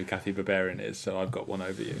I know who Kathy Barbarian is, so I've got one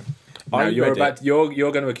over you. Now you're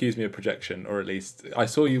going to accuse me of projection, or at least I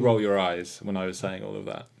saw you roll your eyes when I was saying all of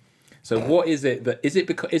that. So what is it that is it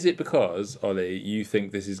because Ollie, you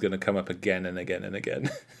think this is going to come up again and again and again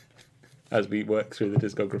as we work through the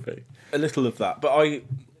discography? A little of that, but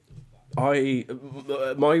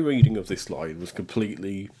my reading of this line was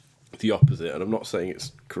completely the opposite, and I'm not saying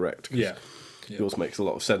it's correct. Yeah. Yours makes a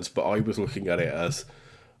lot of sense, but I was looking at it as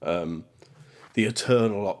the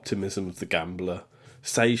eternal optimism of the gambler.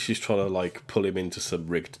 Say she's trying to like pull him into some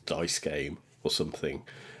rigged dice game or something,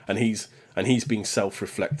 and he's being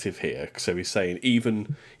self-reflective here. So he's saying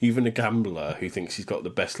even a gambler who thinks he's got the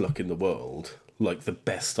best luck in the world, like the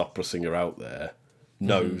best opera singer out there,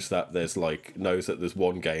 knows that there's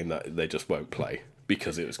one game that they just won't play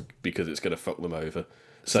because it's going to fuck them over.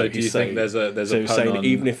 So do you think there's a pun saying on...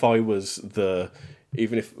 even if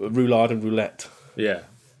roulade and roulette, yeah,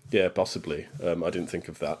 possibly. I didn't think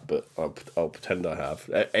of that, but I'll pretend I have.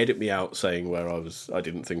 Edit me out saying where I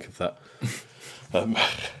didn't think of that.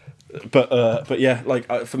 But yeah, like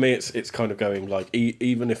for me, it's kind of going like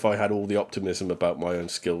even if I had all the optimism about my own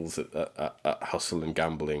skills at hustle and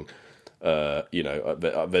gambling,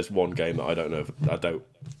 there's one game that I don't know.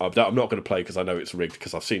 I'm not going to play because I know it's rigged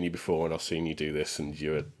because I've seen you before and I've seen you do this and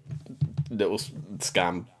you're a little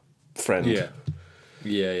scam friend.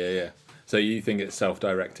 Yeah. So you think it's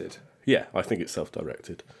self-directed? Yeah, I think it's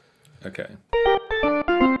self-directed. Okay.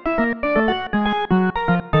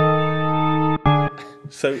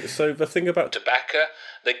 So the thing about Tobacco,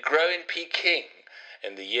 they grow in Peking.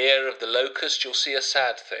 In the year of the locust, you'll see a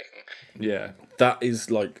sad thing. Yeah. That is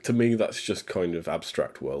like, to me, that's just kind of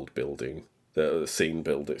abstract world building, the scene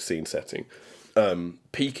setting.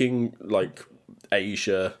 Peking, like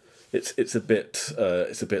Asia, it's a bit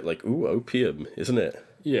like opium, isn't it?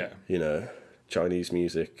 Yeah. Chinese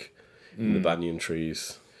music in the banyan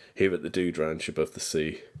trees. here at the Dude Ranch above the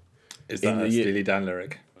sea. Is that a Steely Dan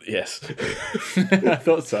lyric? Yes. I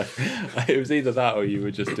thought so. It was either that or you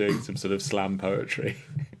were just doing some sort of slam poetry.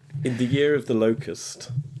 In the year of the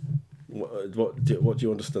locust, what do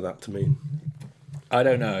you understand that to mean? I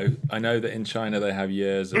don't know. I know that in China they have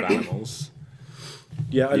years of animals.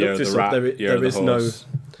 Yeah, I Year looked of this the up. rat, year of the horse.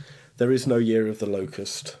 There is no year of the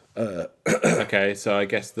locust. Okay, so I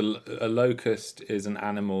guess a locust is an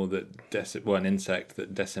animal that an insect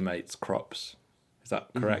that decimates crops. Is that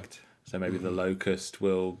correct? So maybe the locust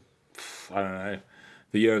will, I don't know.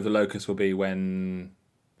 The year of the locust will be when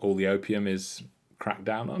all the opium is cracked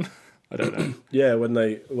down on. I don't know. Yeah, when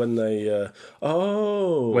the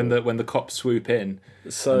cops swoop in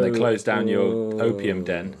so and they close down your opium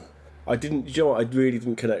den. I didn't. You know what? I really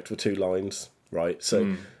didn't connect with two lines. Right,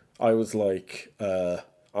 so I was like,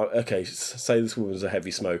 okay, say this woman's a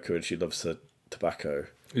heavy smoker and she loves her tobacco.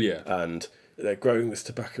 Yeah. And they're growing this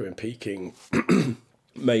tobacco in Peking,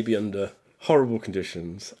 maybe under horrible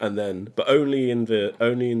conditions, and then, but only in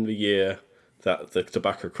the year that the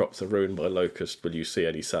tobacco crops are ruined by locust will you see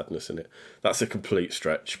any sadness in it. That's a complete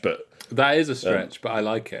stretch, but that is a stretch, but I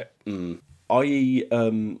like it.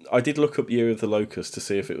 I did look up Year of the Locust to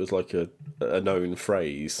see if it was like a known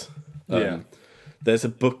phrase. There's a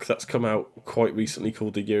book that's come out quite recently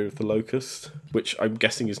called The Year of the Locust, which I'm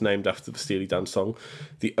guessing is named after the Steely Dan song.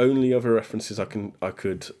 The only other references I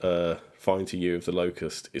could find to Year of the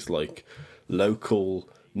Locust is like local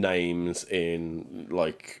names in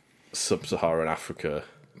like sub-Saharan Africa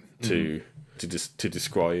to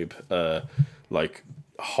describe like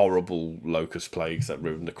horrible locust plagues that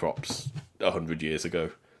ruined the crops 100 years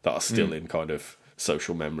ago that are still in kind of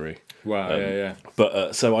social memory. Wow, yeah.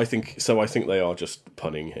 But so I think they are just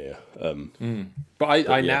punning here. But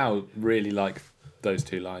I now really like those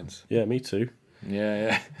two lines. Yeah, me too.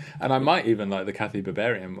 Yeah, and I might even like the Kathy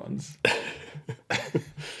Barbarian ones.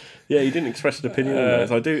 Yeah, you didn't express an opinion on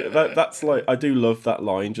those. I do. That's like I do love that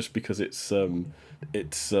line just because it's only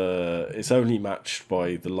matched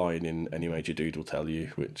by the line in Any Major Dude Will Tell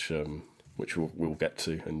You, which we'll get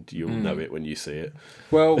to, and you'll know it when you see it.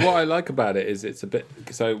 Well, what I like about it is it's a bit.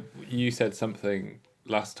 So you said something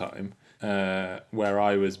last time where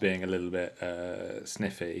I was being a little bit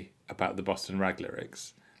sniffy about the Boston Rag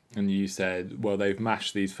lyrics, and you said, "Well, they've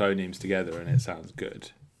mashed these phonemes together, and it sounds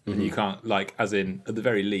good." And you can't, like, as in, at the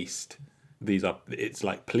very least, it's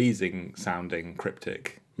like pleasing sounding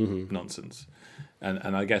cryptic nonsense.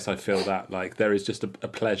 And I guess I feel that, like, there is just a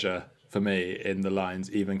pleasure for me in the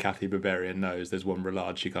lines, even Kathy Barbarian knows there's one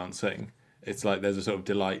roulade she can't sing. It's like there's a sort of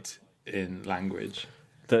delight in language,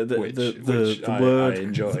 which I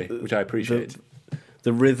enjoy, which I appreciate.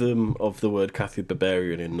 The rhythm of the word Kathy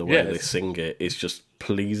Barbarian in the way they sing it is just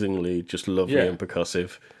pleasingly, just lovely and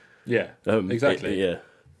percussive. Yeah, exactly.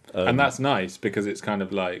 And that's nice because it's kind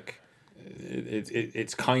of like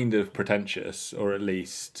it's kind of pretentious, or at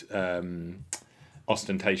least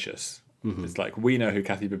ostentatious. It's like, we know who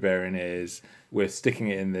Kathy Barbarian is. We're sticking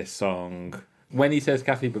it in this song. When he says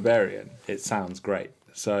Kathy Barbarian, it sounds great.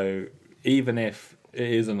 So even if it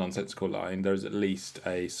is a nonsensical line, there's at least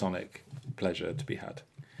a sonic pleasure to be had.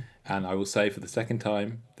 And I will say for the second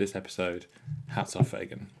time this episode, hats off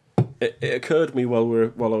Fagan. It occurred to me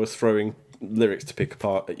while I was throwing lyrics to pick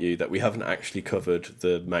apart at you that we haven't actually covered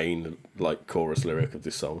the main like chorus lyric of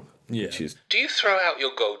this song, which is, "Do you throw out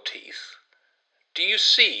your gold teeth? Do you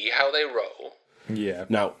see how they roll?" Yeah.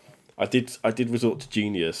 Now, I did resort to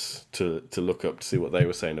Genius to look up to see what they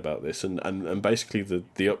were saying about this, and basically the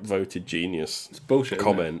upvoted Genius bullshit,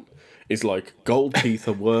 comment is like, gold teeth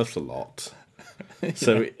are worth a lot.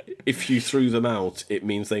 So if you threw them out, it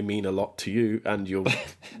means they mean a lot to you, and you're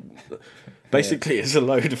basically it's a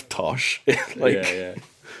load of tosh. Like, yeah.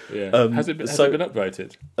 Has it been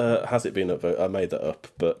upvoted? Has it been upvoted? I made that up,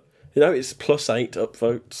 but it's +8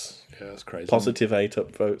 upvotes. Yeah, that's crazy. +8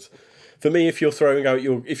 upvotes. For me, if you're throwing out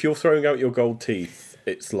your gold teeth,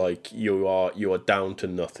 it's like you are down to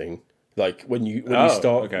nothing. Like when you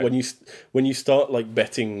start like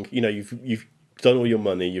betting, you've done all your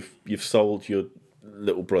money, you've sold your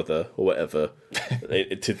little brother or whatever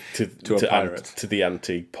to the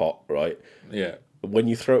anti pot, right? Yeah. When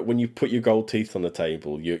you put your gold teeth on the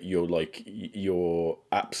table, you're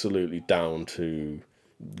absolutely down to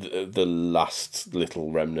the last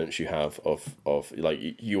little remnants you have of like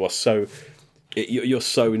you're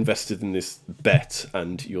so invested in this bet,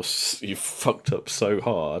 and you've fucked up so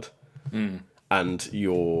hard, and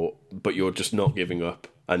you're just not giving up,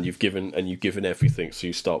 and you've given everything, so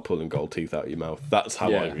you start pulling gold teeth out of your mouth. That's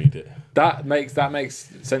how I read it. That makes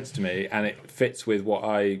sense to me, and it fits with what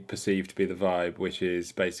I perceive to be the vibe, which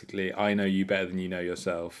is basically, I know you better than you know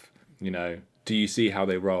yourself. You know, do you see how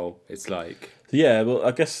they roll? It's like, yeah. Well,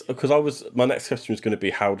 I guess because my next question was going to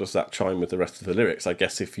be, how does that chime with the rest of the lyrics? I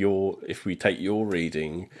guess if we take your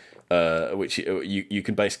reading, which you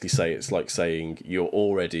can basically say it's like saying you're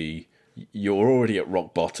already at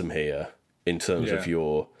rock bottom here in terms of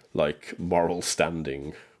your like moral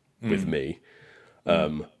standing with me.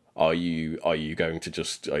 Are you just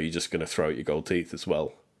going to throw out your gold teeth as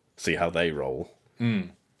well? See how they roll?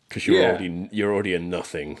 Because you're already a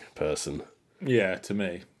nothing person. Yeah, to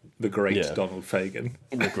me, the great Donald Fagen,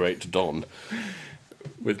 the great Don,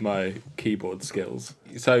 with my keyboard skills.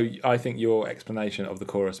 So I think your explanation of the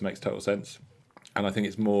chorus makes total sense, and I think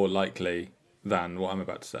it's more likely than what I'm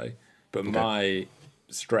about to say. But my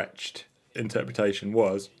stretched interpretation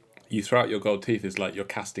was, you throw out your gold teeth is like you're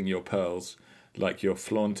casting your pearls, like you're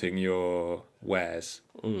flaunting your wares.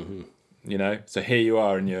 Mm-hmm. You know, so here you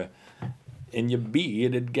are in your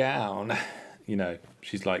beaded gown. You know,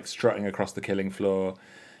 she's like strutting across the killing floor.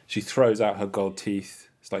 She throws out her gold teeth.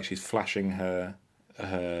 It's like she's flashing her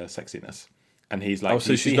sexiness. And he's like,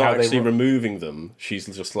 so she's not actually removing them. She's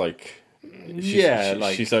just like,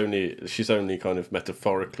 she's only kind of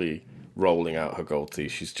metaphorically rolling out her gold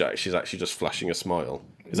teeth. She's actually just flashing a smile.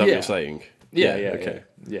 Is that what you're saying? Yeah. Okay.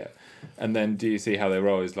 Yeah. And then do you see how they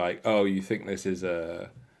roll? Is like, oh, you think this is a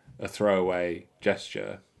throwaway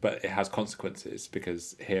gesture, but it has consequences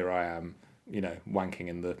because here I am, you know, wanking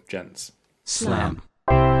in the gents. Slam.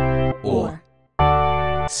 Or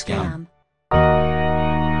scam.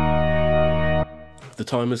 The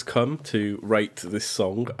time has come to rate this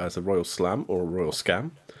song as a royal slam or a royal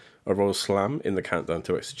scam. A royal slam in the Countdown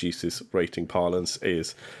to Exegesis rating parlance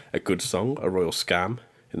is a good song. A royal scam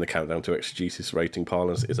in the Countdown to Exegesis rating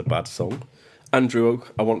parlance is a bad song. Andrew,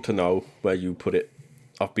 I want to know where you put it.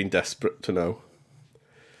 I've been desperate to know.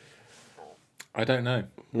 I don't know.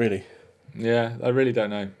 Really? Yeah, I really don't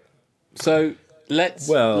know. So let's.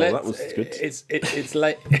 That was good. It's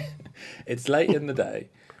late. It's late in the day,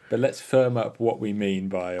 but let's firm up what we mean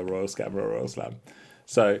by a royal scam or a royal slam.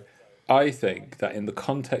 So I think that in the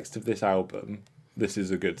context of this album, this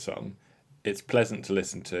is a good song. It's pleasant to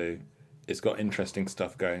listen to. It's got interesting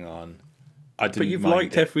stuff going on. But you've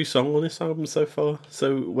liked every song on this album so far.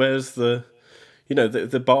 So where's the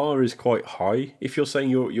bar is quite high. If you're saying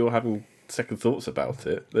you're having second thoughts about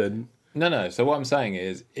it, then no. So what I'm saying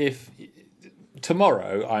is, if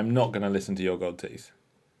tomorrow I'm not going to listen to Your Gold Teeth,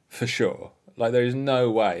 for sure. Like there is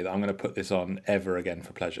no way that I'm going to put this on ever again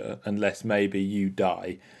for pleasure, unless maybe you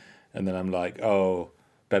die, and then I'm like, oh,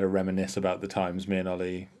 better reminisce about the times me and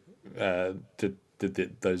Ollie did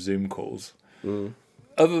those Zoom calls.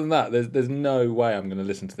 Other than that, there's no way I'm going to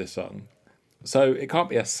listen to this song. So it can't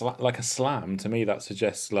be a slam. To me, that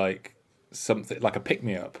suggests like something like a pick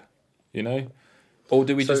me up, you know? Or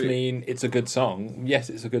do we just mean it's a good song? Yes,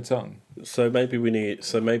 it's a good song. So maybe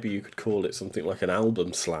you could call it something like an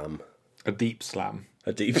album slam, a deep slam.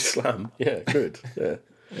 A deep slam. Yeah, good. Yeah.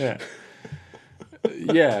 Yeah.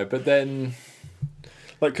 Yeah, but then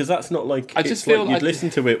like, because that's not like, I just feel like you'd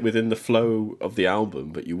listen to it within the flow of the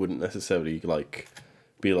album, but you wouldn't necessarily like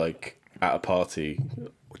be like at a party,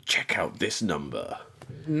 check out this number.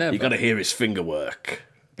 Never. You got to hear his finger work.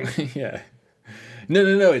 Yeah.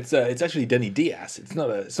 No. It's actually Denny Diaz. It's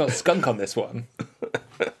not Skunk on this one.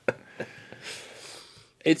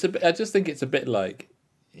 I just think it's a bit like,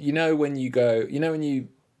 when you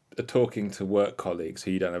are talking to work colleagues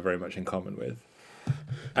who you don't have very much in common with,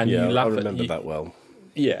 and you laugh. I remember that well.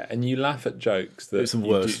 Yeah, and you laugh at jokes that it's the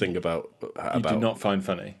worst thing about you do not find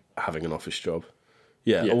funny. Having an office job.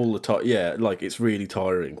 Yeah, all the time. Yeah, like it's really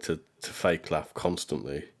tiring to fake laugh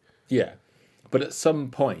constantly. Yeah, but at some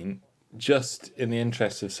point, just in the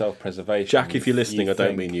interest of self-preservation, Jack, if you're listening, I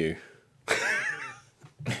don't mean you.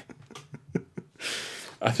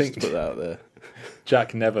 I think just put that out there.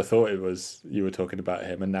 Jack never thought you were talking about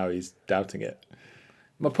him, and now he's doubting it.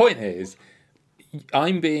 My point is,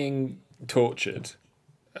 I'm being tortured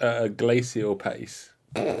at a glacial pace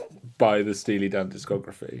by the Steely Dan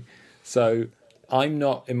discography. So I'm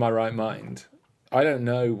not in my right mind. I don't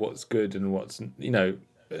know what's good and what's,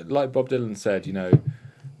 like Bob Dylan said,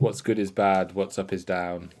 what's good is bad, what's up is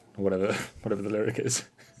down, whatever the lyric is.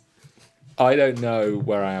 I don't know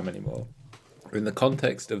where I am anymore. In the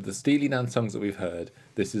context of the Steely Dan songs that we've heard,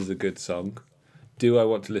 this is a good song. Do I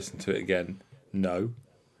want to listen to it again? No.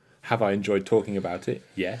 Have I enjoyed talking about it?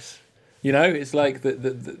 Yes. It's like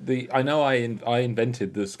the I know I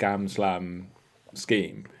invented the scam slam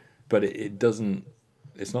scheme, but it doesn't.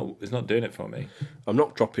 It's not doing it for me. I'm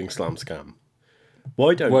not dropping Slam Scam.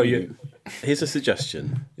 Why don't you? Here's a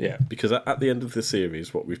suggestion. Yeah. Because at the end of the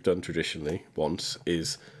series, what we've done traditionally once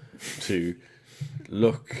is to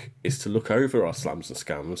look over our slams and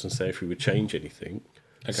scams and say if we would change anything.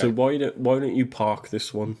 Okay. So why don't you park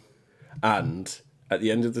this one? And at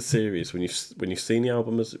the end of the series, when you've seen the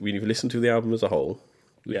album when you've listened to the album as a whole,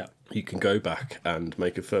 yeah, you can go back and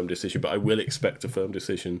make a firm decision. But I will expect a firm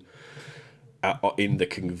decision in the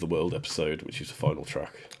King of the World episode, which is the final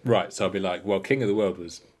track. Right, so I'll be like, well, King of the World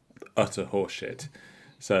was utter horseshit.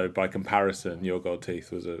 So by comparison, Your Gold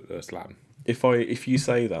Teeth was a slam. If you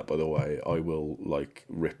say that, by the way, I will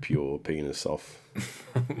rip your penis off.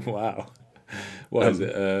 Wow. What is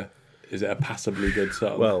it? Is it a passably good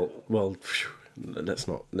song? Well. Let's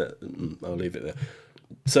not. I'll leave it there.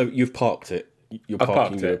 So you've parked it. You're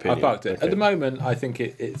parking your opinion. I parked it. Okay. At the moment, I think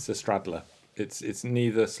it's a straddler. It's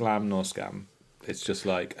neither slam nor scam. It's just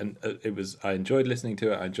I enjoyed listening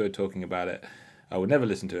to it. I enjoyed talking about it. I would never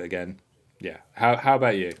listen to it again. Yeah. How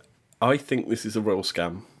about you? I think this is a royal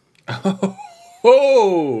scam.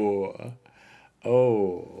 Oh.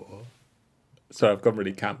 Sorry, I've gone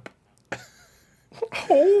really camp.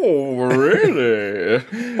 Oh, really?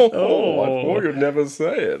 I thought you'd never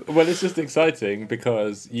say it. Well, it's just exciting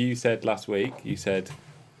because you said last week,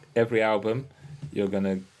 every album, you're going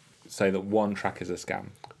to say that one track is a scam.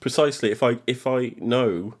 Precisely. If I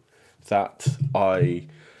know that I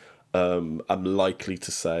am likely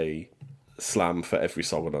to say slam for every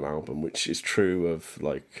song on an album, which is true of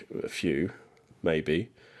a few, maybe.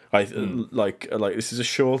 This is a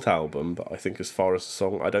short album, but I think as far as the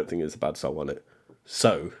song, I don't think there's a bad song on it.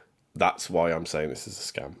 So that's why I'm saying this is a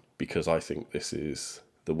scam, because I think this is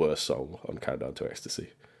the worst song on Countdown to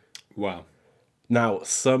Ecstasy. Wow. Now,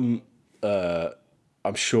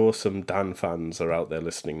 I'm sure some Dan fans are out there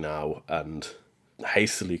listening now and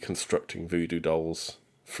hastily constructing voodoo dolls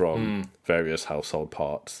from various household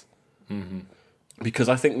parts. Mm-hmm. Because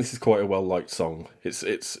I think this is quite a well-liked song. It's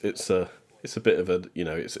a bit of a,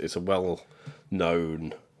 it's a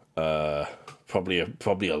well-known,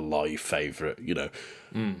 probably a live favourite,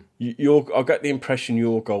 I'll get the impression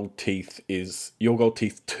Your Gold Teeth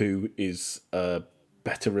 2 is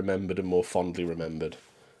better remembered and more fondly remembered.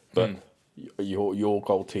 But Your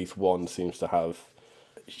Gold Teeth 1 seems to have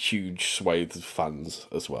huge swathes of fans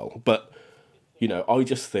as well. But, I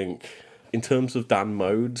just think, in terms of Dan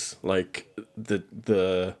modes,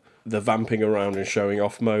 the vamping around and showing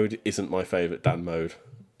off mode isn't my favourite Dan mode.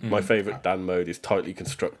 My favourite Dan mode is tightly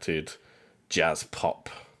constructed jazz pop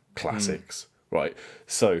classics, right?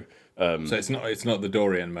 So, so it's not the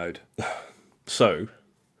Dorian mode. So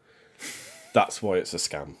that's why it's a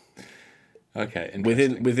scam. Okay,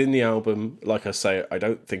 within the album, like I say, I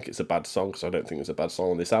don't think it's a bad song because I don't think there's a bad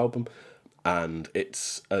song on this album, and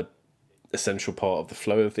it's a essential part of the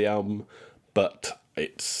flow of the album. But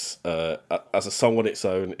it's as a song on its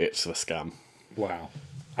own, it's a scam. Wow,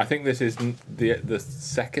 I think this is the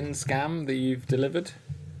second scam that you've delivered,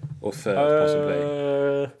 or third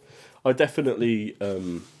possibly. I definitely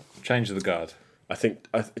Change of the Guard. I think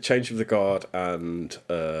Change of the Guard and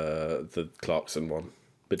the Clarkson one.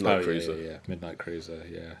 Midnight Cruiser. Yeah. Midnight Cruiser,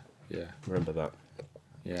 yeah. Remember that.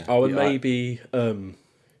 Yeah. Oh, and maybe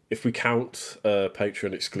if we count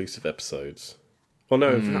Patreon exclusive episodes. Well,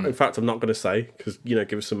 no, in fact, I'm not going to say, because,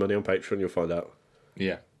 give us some money on Patreon, you'll find out.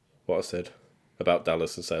 Yeah. What I said about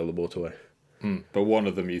Dallas and Sail the Waterway. But one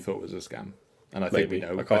of them you thought was a scam. And I think we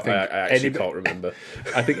know. I actually can't remember.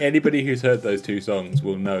 I think anybody who's heard those two songs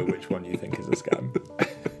will know which one you think is a scam.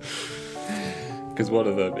 Because one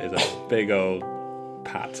of them is a big old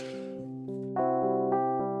pat.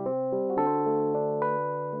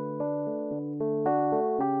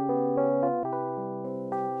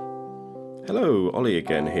 Hello, Ollie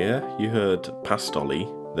again here. You heard past Ollie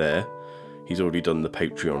there. He's already done the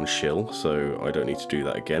Patreon shill, so I don't need to do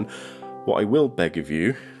that again. What I will beg of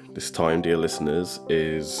you this time, dear listeners,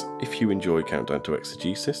 is if you enjoy Countdown to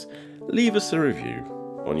Exegesis, leave us a review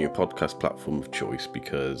on your podcast platform of choice,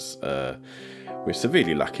 because we're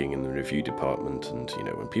severely lacking in the review department, and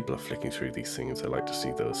when people are flicking through these things, they like to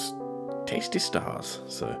see those tasty stars,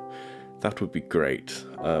 so that would be great.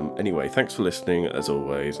 Anyway, thanks for listening as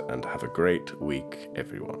always, and have a great week,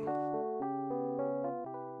 everyone.